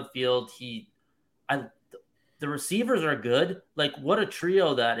eyes down the field. The receivers are good. Like what a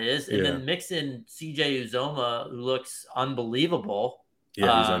trio that is. And then mix in CJ Uzoma, who looks unbelievable.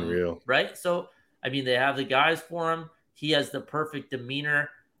 Yeah, he's unreal. Right. So I mean, they have the guys for him. He has the perfect demeanor.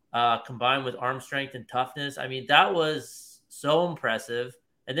 Combined with arm strength and toughness. I mean, that was so impressive.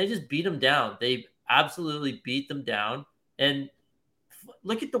 And they just beat them down. They absolutely beat them down. And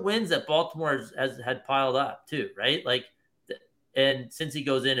look at the wins that Baltimore had piled up too, right? Like, and since he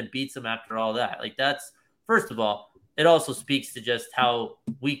goes in and beats them after all that, like that's, first of all, it also speaks to just how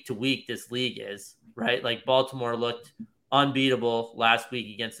week to week this league is, right? Like Baltimore looked unbeatable last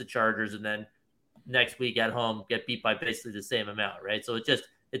week against the Chargers, and then next week at home get beat by basically the same amount, right? So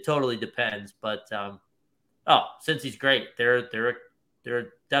it totally depends. But since he's great, they're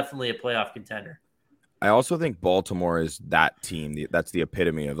definitely a playoff contender. I also think Baltimore is that team. That's the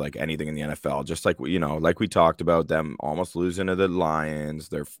epitome of like anything in the NFL. Just like, like we talked about them almost losing to the Lions,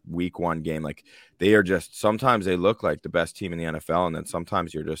 their week 1 game. Like they are just, sometimes they look like the best team in the NFL. And then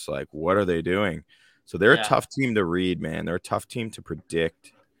sometimes you're just like, what are they doing? So they're a tough team to read, man. They're a tough team to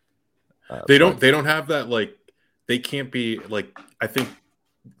predict. They don't have that, like, they can't be like, I think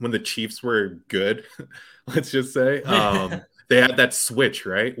when the Chiefs were good, let's just say, they had that switch,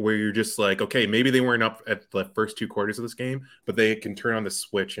 right? Where you're just like, okay, maybe they weren't up at the first 2 quarters of this game, but they can turn on the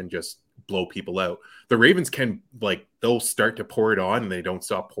switch and just blow people out. The Ravens can, like, they'll start to pour it on and they don't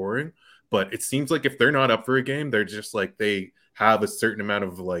stop pouring. But it seems like if they're not up for a game, they're just like, they have a certain amount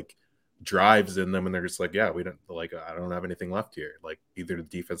of like drives in them. And they're just like, yeah, we don't, like, I don't have anything left here. Like either the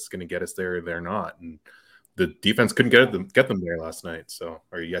defense is going to get us there or they're not. And the defense couldn't get them there last night.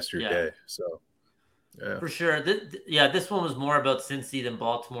 Or yesterday. Yeah. So. Yeah. For sure. This one was more about Cincy than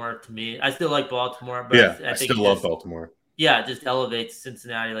Baltimore to me. I still like Baltimore, but I still love Baltimore. Yeah, it just elevates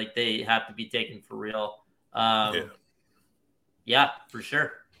Cincinnati. Like they have to be taken for real. Yeah, for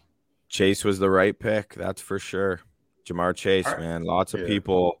sure. Chase was the right pick. That's for sure. Jamar Chase, man. Lots of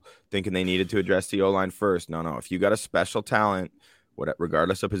people thinking they needed to address the O-line first. No. If you got a special talent,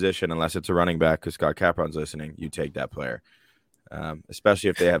 regardless of position, unless it's a running back, because Scott Capron's listening, you take that player. Especially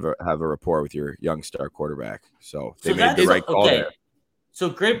if they have a rapport with your young star quarterback. So they made the right call there. So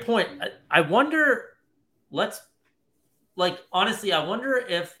great point. I wonder, honestly, I wonder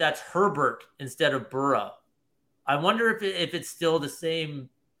if that's Herbert instead of Burrow. I wonder if it's still the same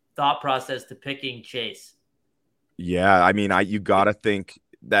thought process to picking Chase. Yeah, I mean, you got to think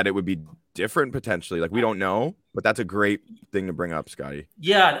that it would be different potentially. Like we don't know, but that's a great thing to bring up, Scotty.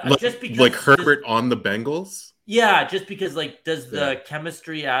 Yeah, just because like Herbert on the Bengals. Yeah, just because does the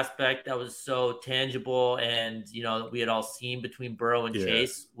chemistry aspect that was so tangible and we had all seen between Burrow and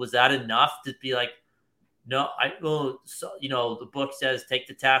Chase, was that enough to be like, no, the book says take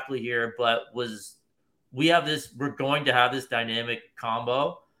the tackle here, but we're going to have this dynamic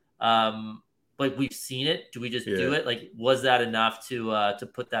combo. Like we've seen it. Do we just do it? Like, was that enough to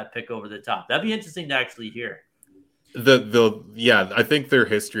put that pick over the top? That'd be interesting to actually hear. I think their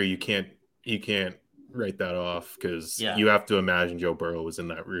history, you can't write that off because you have to imagine Joe Burrow was in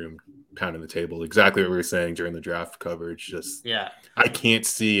that room pounding the table. Exactly what we were saying during the draft coverage. I can't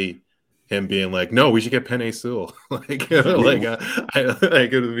see him being like, no, we should get Penei Sewell.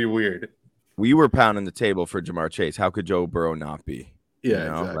 It would be weird. We were pounding the table for Jamar Chase. How could Joe Burrow not be?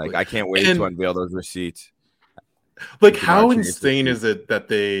 Yeah, exactly. Like I can't wait to unveil those receipts. Like how insane is it that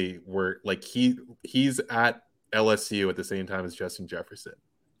they were like he's at LSU at the same time as Justin Jefferson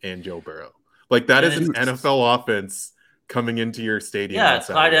and Joe Burrow. Like that is an NFL offense coming into your stadium. Yeah, it's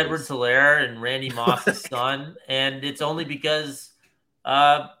Clyde Edwards-Helaire and Randy Moss's son, and it's only because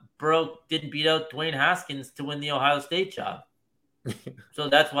Burrow didn't beat out Dwayne Haskins to win the Ohio State job. So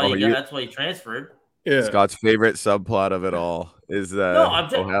that's why that's why he transferred. Yeah. Scott's favorite subplot of it all is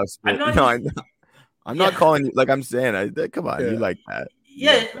Ohio State. I'm not calling you like I'm saying. Come on, you like that?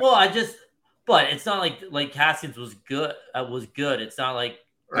 Yeah. Well, but it's not like Haskins was good. It's not like,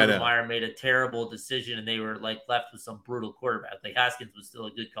 I know. Urban Meyer made a terrible decision and they were like left with some brutal quarterback. Like Haskins was still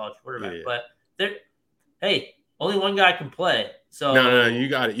a good college quarterback, but hey, only one guy can play. So no, you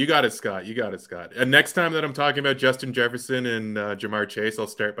got it. You got it, Scott. You got it, Scott. And next time that I'm talking about Justin Jefferson and Jamar Chase, I'll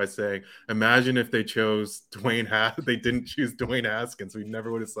start by saying, imagine if they chose they didn't choose Dwayne Haskins. We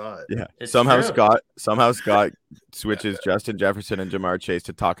never would have saw it. Yeah. It's Somehow true. Scott switches Justin Jefferson and Jamar Chase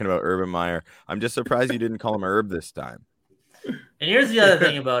to talking about Urban Meyer. I'm just surprised you didn't call him Herb this time. And here's the other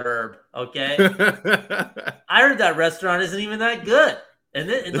thing about Herb, okay? I heard that restaurant isn't even that good.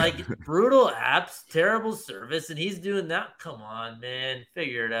 And like brutal apps, terrible service, and he's doing that. Come on, man.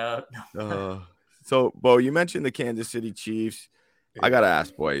 Figure it out. So, Bo, you mentioned the Kansas City Chiefs. I got to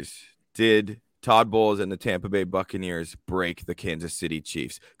ask, boys, did Todd Bowles and the Tampa Bay Buccaneers break the Kansas City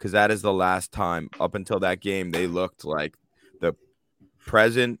Chiefs? Because that is the last time. Up until that game, they looked like the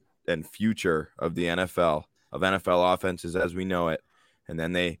present and future of the NFL, of NFL offenses as we know it. And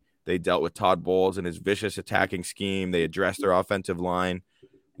then they dealt with Todd Bowles and his vicious attacking scheme. They addressed their offensive line.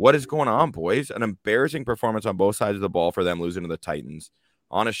 What is going on, boys? An embarrassing performance on both sides of the ball for them losing to the Titans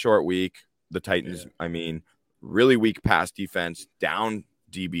on a short week. The Titans, really weak pass defense, down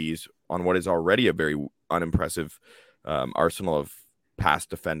DBs on what is already a very unimpressive arsenal of pass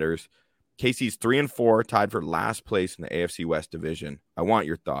defenders. KC's 3-4, tied for last place in the AFC West division. I want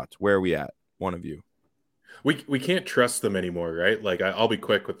your thoughts. Where are we at? One of you. We can't trust them anymore, right? Like I'll be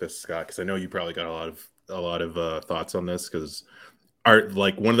quick with this, Scott, because I know you probably got a lot of thoughts on this, because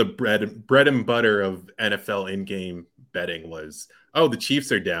one of the bread and butter of NFL in-game betting was, the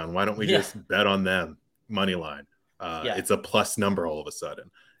Chiefs are down. Why don't we just bet on them money line? It's a plus number all of a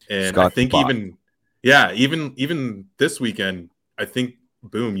sudden, and Scott I think even this weekend, I think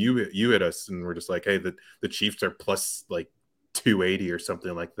boom, you hit us, and we're just like, hey, the Chiefs are plus like 280 or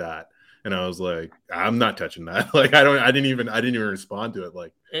something like that. And I was like, I'm not touching that. Like, I didn't even respond to it.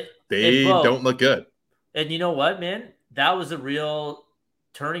 Like, they don't look good. And you know what, man? That was a real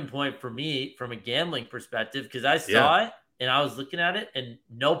turning point for me from a gambling perspective, because I saw it and I was looking at it, and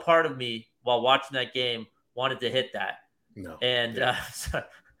no part of me while watching that game wanted to hit that. No. And so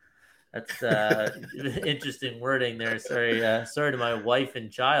that's interesting wording there. Sorry to my wife and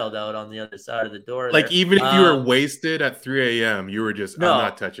child out on the other side of the door. Like, there. even if you were wasted at 3 a.m., you were just, no, I'm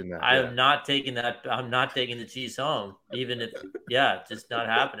not touching that. I'm not taking that. I'm not taking the cheese home, even if, just not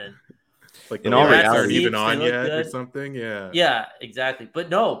happening. Like, in all reality, even on yet or something. Yeah, exactly. But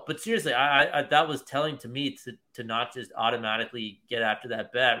seriously, I that was telling to me to not just automatically get after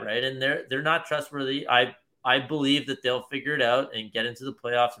that bet, right? And they're not trustworthy. I believe that they'll figure it out and get into the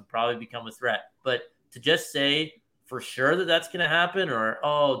playoffs and probably become a threat. But to just say for sure that that's going to happen, or,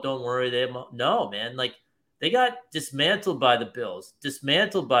 don't worry, no, man. Like, they got dismantled by the Bills,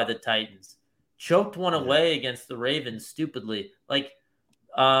 dismantled by the Titans, choked one away against the Ravens stupidly. Like,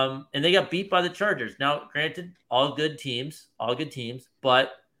 and they got beat by the Chargers. Now, granted, all good teams,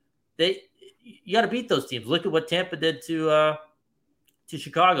 but you got to beat those teams. Look at what Tampa did to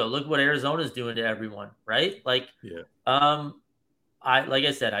Chicago. Look what Arizona's doing to everyone, right? Like, I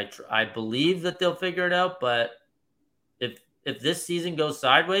said, I believe that they'll figure it out, but if this season goes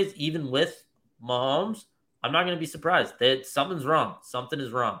sideways, even with Mahomes, I'm not going to be surprised. Something's wrong. Something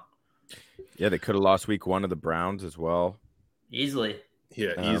is wrong. Yeah, they could have lost week 1 to the Browns as well. Easily.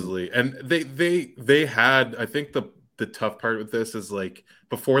 Yeah, easily. And they had, I think the tough part with this is, like,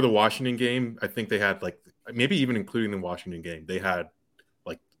 before the Washington game, I think they had, like, maybe even including the Washington game, they had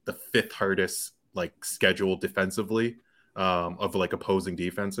like the 5th hardest like schedule defensively of like opposing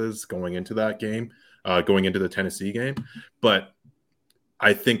defenses going into that game, going into the Tennessee game. But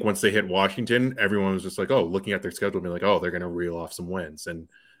I think once they hit Washington, everyone was just like, looking at their schedule and be like, they're going to reel off some wins. And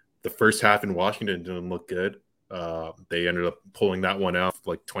the first half in Washington didn't look good. They ended up pulling that one out,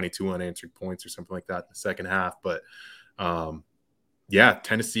 like 22 unanswered points or something like that in the second half. But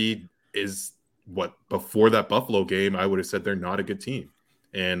Tennessee is what, before that Buffalo game, I would have said they're not a good team,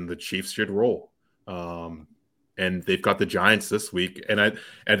 and the Chiefs should roll. And they've got the Giants this week, and I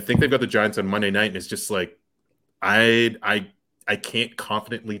think they've got the Giants on Monday night, and it's just like, I can't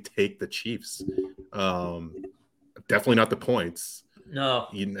confidently take the Chiefs. Definitely not the points. No.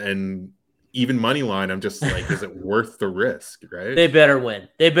 And even money line, I'm just like, is it worth the risk, right? They better win.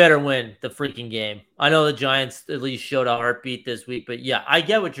 They better win the freaking game. I know the Giants at least showed a heartbeat this week, but I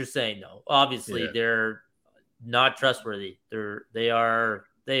get what you're saying, though. Obviously, they're not trustworthy. They are.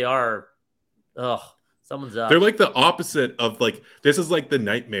 Someone's up. They're like the opposite of, like, this is like the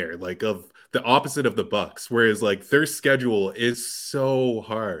nightmare, like, of the opposite of the Bucks, whereas like their schedule is so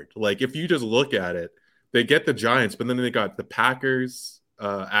hard. Like, if you just look at it, they get the Giants, but then they got the Packers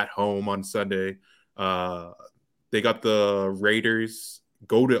at home on Sunday. They got the Raiders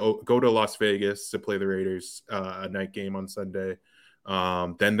go to Las Vegas to play the Raiders a night game on Sunday.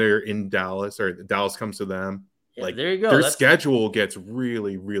 Then they're in Dallas, or Dallas comes to them. Yeah, like there you go. Their schedule gets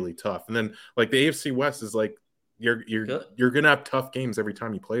really, really tough. And then like the AFC West is like you're gonna have tough games every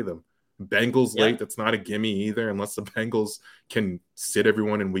time you play them. Bengals late, that's not a gimme either, unless the Bengals can sit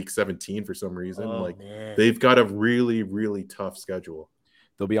everyone in week 17 for some reason. Man. They've got a really, really tough schedule.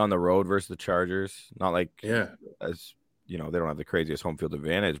 They'll be on the road versus the Chargers. Not like as they don't have the craziest home field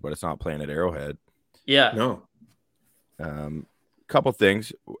advantage, but it's not playing at Arrowhead. Yeah. No. Couple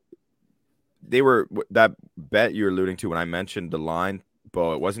things. They were that bet you're alluding to when I mentioned the line,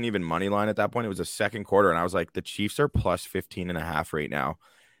 Bo, it wasn't even money line at that point. It was a second quarter, and I was like, the Chiefs are plus 15.5 right now.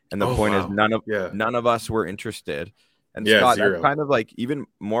 And the point is none of us were interested. And Scott, that's kind of like even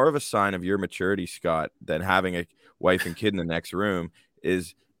more of a sign of your maturity, Scott, than having a wife and kid in the next room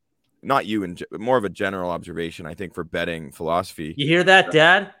is not you, and more of a general observation, I think, for betting philosophy. You hear that,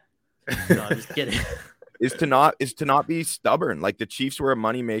 Dad? No, I'm just kidding. is to not be stubborn. Like the Chiefs were a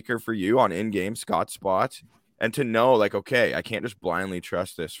moneymaker for you on in-game Scott spots, and to know like, okay, I can't just blindly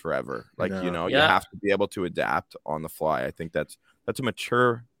trust this forever. Like, you have to be able to adapt on the fly. I think that's a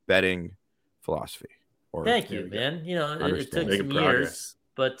mature betting philosophy. Thank you, man. It took some years,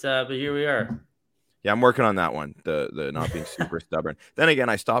 but here we are. Yeah, I'm working on that one. The not being super stubborn. Then again,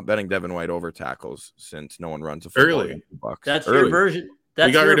 I stopped betting Devin White over tackles since no one runs a football game for Bucks. That's early. Your version.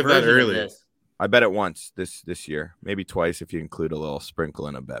 We got rid of that early. I bet it once this year, maybe twice if you include a little sprinkle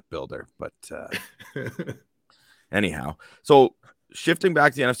in a bet builder. But anyhow, so shifting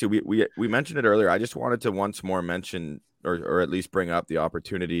back to the NFC, we mentioned it earlier. I just wanted to once more mention or at least bring up the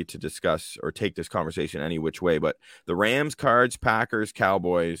opportunity to discuss or take this conversation any which way. But the Rams, Cards, Packers,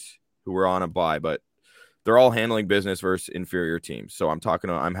 Cowboys, who were on a bye, but they're all handling business versus inferior teams. So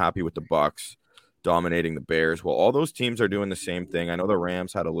I'm happy with the Bucks dominating the Bears. Well, all those teams are doing the same thing. I know the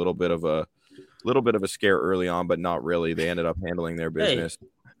Rams had a little bit of a scare early on, but not really. They ended up handling their business.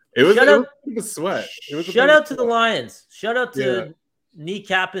 It was a sweat. Shout out to the Lions. Shout out to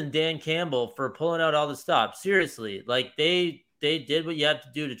Kneecap and Dan Campbell for pulling out all the stops. Seriously, like they did what you have to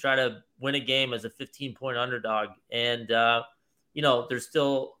do to try to win a game as a 15-point underdog. And there's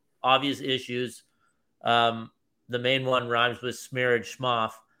still obvious issues. The main one rhymes with Smearage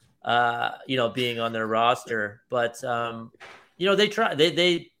Schmoff, being on their roster. But they tried.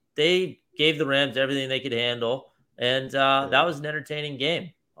 They gave the Rams everything they could handle, and that was an entertaining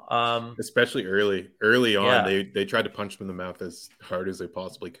game. Especially early on, they tried to punch them in the mouth as hard as they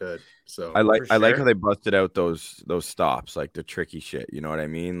possibly could. So I like how they busted out those stops, like the tricky shit. You know what I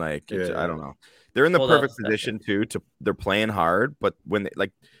mean? Like I don't know. They're in the perfect position too. They're playing hard, but when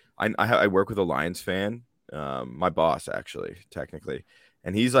I work with a Lions fan, my boss actually technically,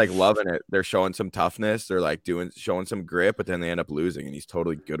 and he's like loving it. They're showing some toughness. They're like showing some grit, but then they end up losing, and he's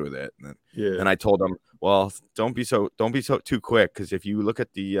totally good with it. And I told him, well, don't be so too quick, because if you look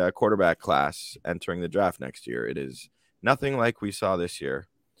at the quarterback class entering the draft next year, it is nothing like we saw this year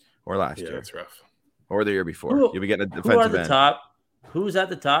or last year. That's rough. Or the year before. You'll be getting a defensive end. Who's at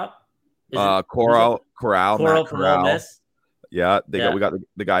the top? Corral from Ole Miss. Yeah, we got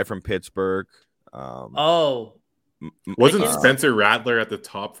the guy from Pittsburgh. Wasn't Spencer Rattler at the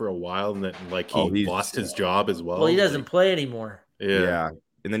top for a while, and then he lost his job as well? Well, he doesn't play anymore. Yeah.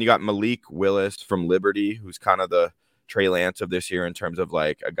 And then you got Malik Willis from Liberty, who's kind of the Trey Lance of this year in terms of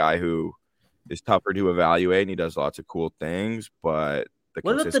like a guy who is tougher to evaluate, and he does lots of cool things. But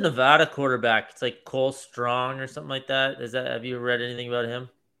what about the Nevada quarterback? It's like Cole Strong or something like that. Have you read anything about him?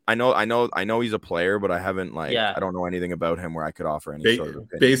 I know he's a player, but I haven't I don't know anything about him where I could offer any sort of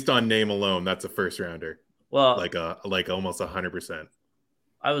opinion. Based on name alone, that's a first rounder. Well, like almost 100%.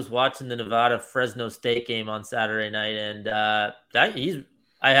 I was watching the Nevada Fresno State game on Saturday night, and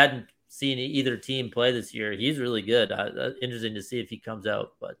I hadn't seen either team play this year. He's really good. Interesting to see if he comes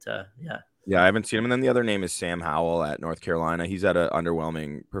out, but Yeah, I haven't seen him. And then the other name is Sam Howell at North Carolina. He's had an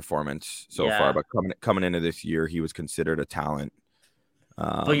underwhelming performance so far, but coming into this year, he was considered a talent.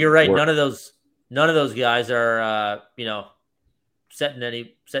 But you're right. None of those guys are, setting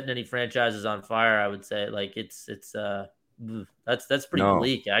any franchises on fire. I would say that's pretty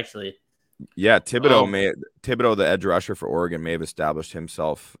bleak, actually. Yeah, Thibodeau, the edge rusher for Oregon, may have established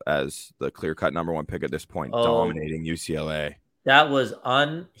himself as the clear-cut number one pick at this point, dominating UCLA.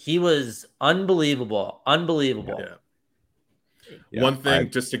 He was unbelievable. Yeah. One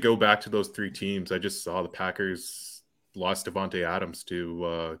thing, just to go back to those three teams, I just saw the Packers lost Devontae Adams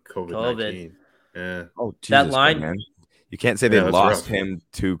to COVID-19. Yeah. Oh, Jesus, that line, man. You can't say they lost him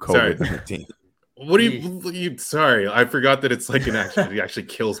to COVID-19. What do you? Sorry, I forgot that it's like he actually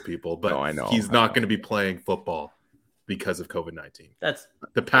kills people. But no, I know. He's not going to be playing football. because of COVID-19. That's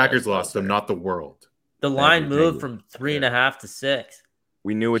The Packers that's lost them, fair. not the world. The line Thank you. moved from 3.5 to 6.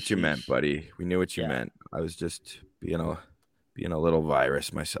 We knew what you Sheesh. meant, buddy. We knew what you Yeah. meant. I was just being a little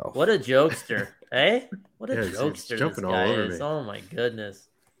virus myself. What a jokester, eh? What a Yeah, he's jokester this jumping all guy over is. me. Oh my goodness.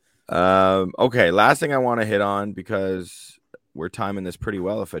 Okay, last thing I want to hit on, because we're timing this pretty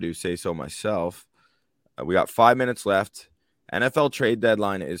well, if I do say so myself. We got 5 minutes left. NFL trade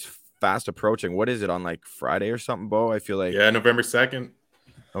deadline is fast approaching. What is it, on like Friday or something, Bo? I feel like Yeah, November 2nd.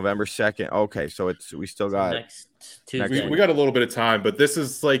 November 2nd. Okay, so we still got Next Tuesday. We got a little bit of time, but this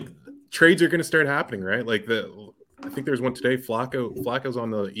is like trades are going to start happening, right? Like I think there's one today. Flacco's on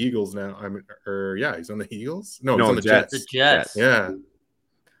the Eagles now. He's on the Eagles. No, he's on the Jets. The Jets. Yeah.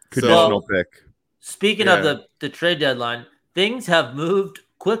 conditional pick. Speaking of the trade deadline, things have moved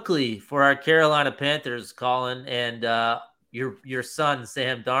quickly for our Carolina Panthers, Colin, and your son,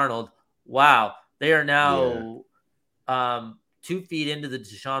 Sam Darnold. Wow. They are now 2 feet into the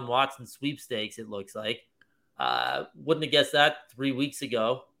Deshaun Watson sweepstakes, it looks like. Wouldn't have guessed that 3 weeks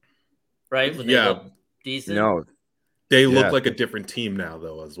ago, right? When they looked decent. No, They look like a different team now,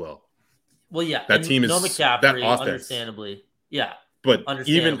 though, as well. Well, yeah. That team is no that McCaffrey, offense. understandably. Yeah. But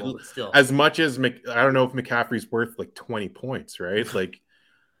Understandable, even but still. as much as I don't know if McCaffrey's worth like 20 points, right? Like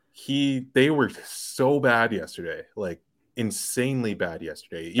they were so bad yesterday, like insanely bad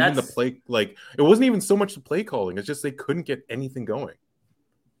yesterday. Even the play, like it wasn't even so much the play calling; it's just they couldn't get anything going.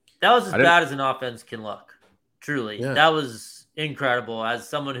 That was as bad as an offense can look. Truly, Yeah. that was incredible. As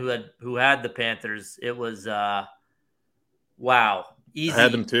someone who had the Panthers, it was wow, easy. I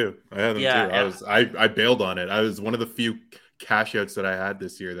had them too. Yeah. I bailed on it. I was one of the few cash outs that I had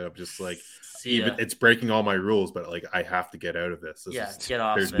this year that I'm just like, it's breaking all my rules, but like I have to get out of this. Get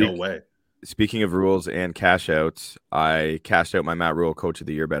off. There's of no it. way. Speaking of rules and cash outs, I cashed out my Matt Rule Coach of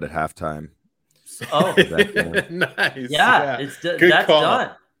the Year bet at halftime. Oh, nice. yeah. That's call.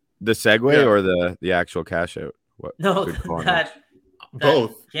 done. The segue or the actual cash out? What? No, Good call, that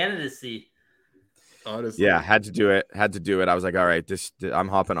Both. candidacy. Honestly, Yeah, had to do it. I was like, all right, I'm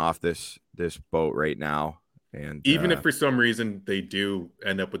hopping off this boat right now. And even if for some reason they do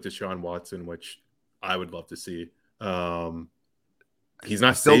end up with Deshaun Watson, which I would love to see, he's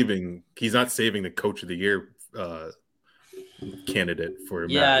not saving the Coach of the Year candidate for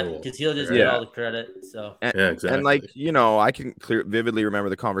Matt Rule. Because he'll just get all the credit. So exactly. And like, I can vividly remember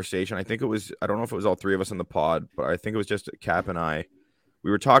the conversation. I don't know if it was all three of us in the pod, but I think it was just Cap and I.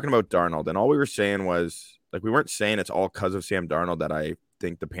 We were talking about Darnold, and all we were saying was, like, we weren't saying it's all because of Sam Darnold that I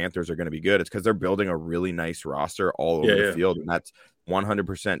think the Panthers are going to be good. It's because they're building a really nice roster all over the field, and that's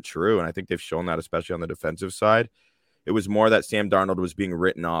 100% true. And I think they've shown that, especially on the defensive side. It was more that Sam Darnold was being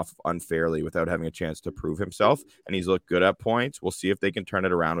written off unfairly without having a chance to prove himself, and he's looked good at points. We'll see if they can turn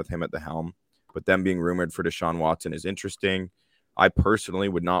it around with him at the helm. But them being rumored for Deshaun Watson is interesting. I personally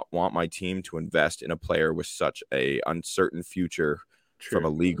would not want my team to invest in a player with such a uncertain future. True. From a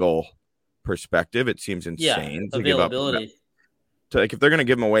legal perspective. It seems insane to give up. Availability. Like, if they're going to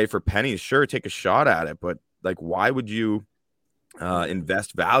give him away for pennies, sure, take a shot at it. But like, why would you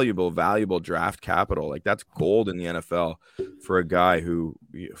invest valuable draft capital? Like, that's gold in the NFL for a guy who,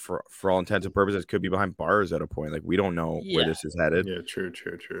 for all intents and purposes, could be behind bars at a point. Like, we don't know where this is headed. Yeah, true.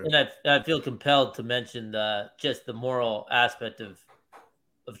 And I feel compelled to mention just the moral aspect of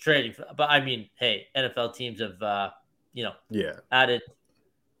trading. But I mean, hey, NFL teams have added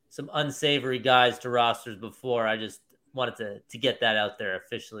some unsavory guys to rosters before. I just wanted to get that out there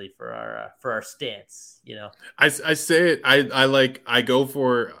officially for our stance. I say it. I'm like all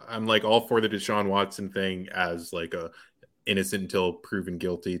for the Deshaun Watson thing as like a innocent until proven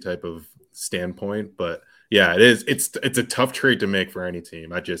guilty type of standpoint. But yeah, it is. It's a tough trade to make for any team.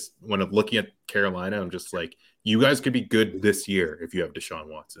 When I'm looking at Carolina, I'm just like, you guys could be good this year if you have Deshaun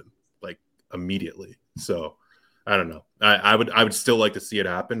Watson, like immediately. So I don't know. I would still like to see it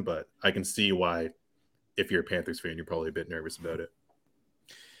happen, but I can see why, if you're a Panthers fan, you're probably a bit nervous about it.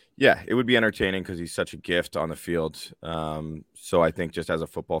 Yeah, it would be entertaining because he's such a gift on the field. So I think just as a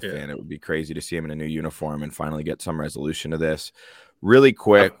football fan, it would be crazy to see him in a new uniform and finally get some resolution to this. Really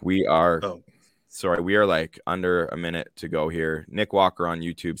quick, we are like under a minute to go here. Nick Walker on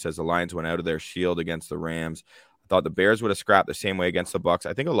YouTube says the Lions went out of their shield against the Rams. I thought the Bears would have scrapped the same way against the Bucs.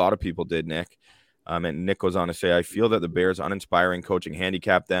 I think a lot of people did, Nick. And Nick goes on to say, I feel that the Bears' uninspiring coaching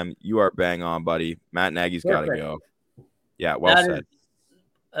handicapped them. You are bang on, buddy. Matt Nagy's got to go. Yeah, well said.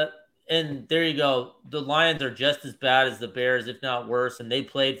 And there you go. The Lions are just as bad as the Bears, if not worse. And they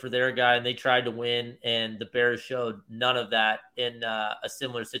played for their guy and they tried to win. And the Bears showed none of that in a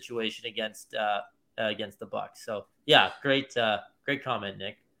similar situation against the Bucs. So yeah, great comment,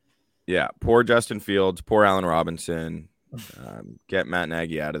 Nick. Yeah, poor Justin Fields, poor Allen Robinson. Get Matt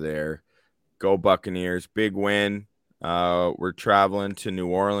Nagy out of there. Go Buccaneers. Big win. We're traveling to New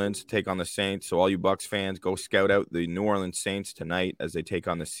Orleans to take on the Saints. So all you Bucs fans, go scout out the New Orleans Saints tonight as they take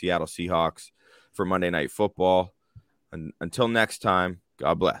on the Seattle Seahawks for Monday Night Football. And until next time,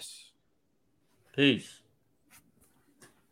 God bless. Peace.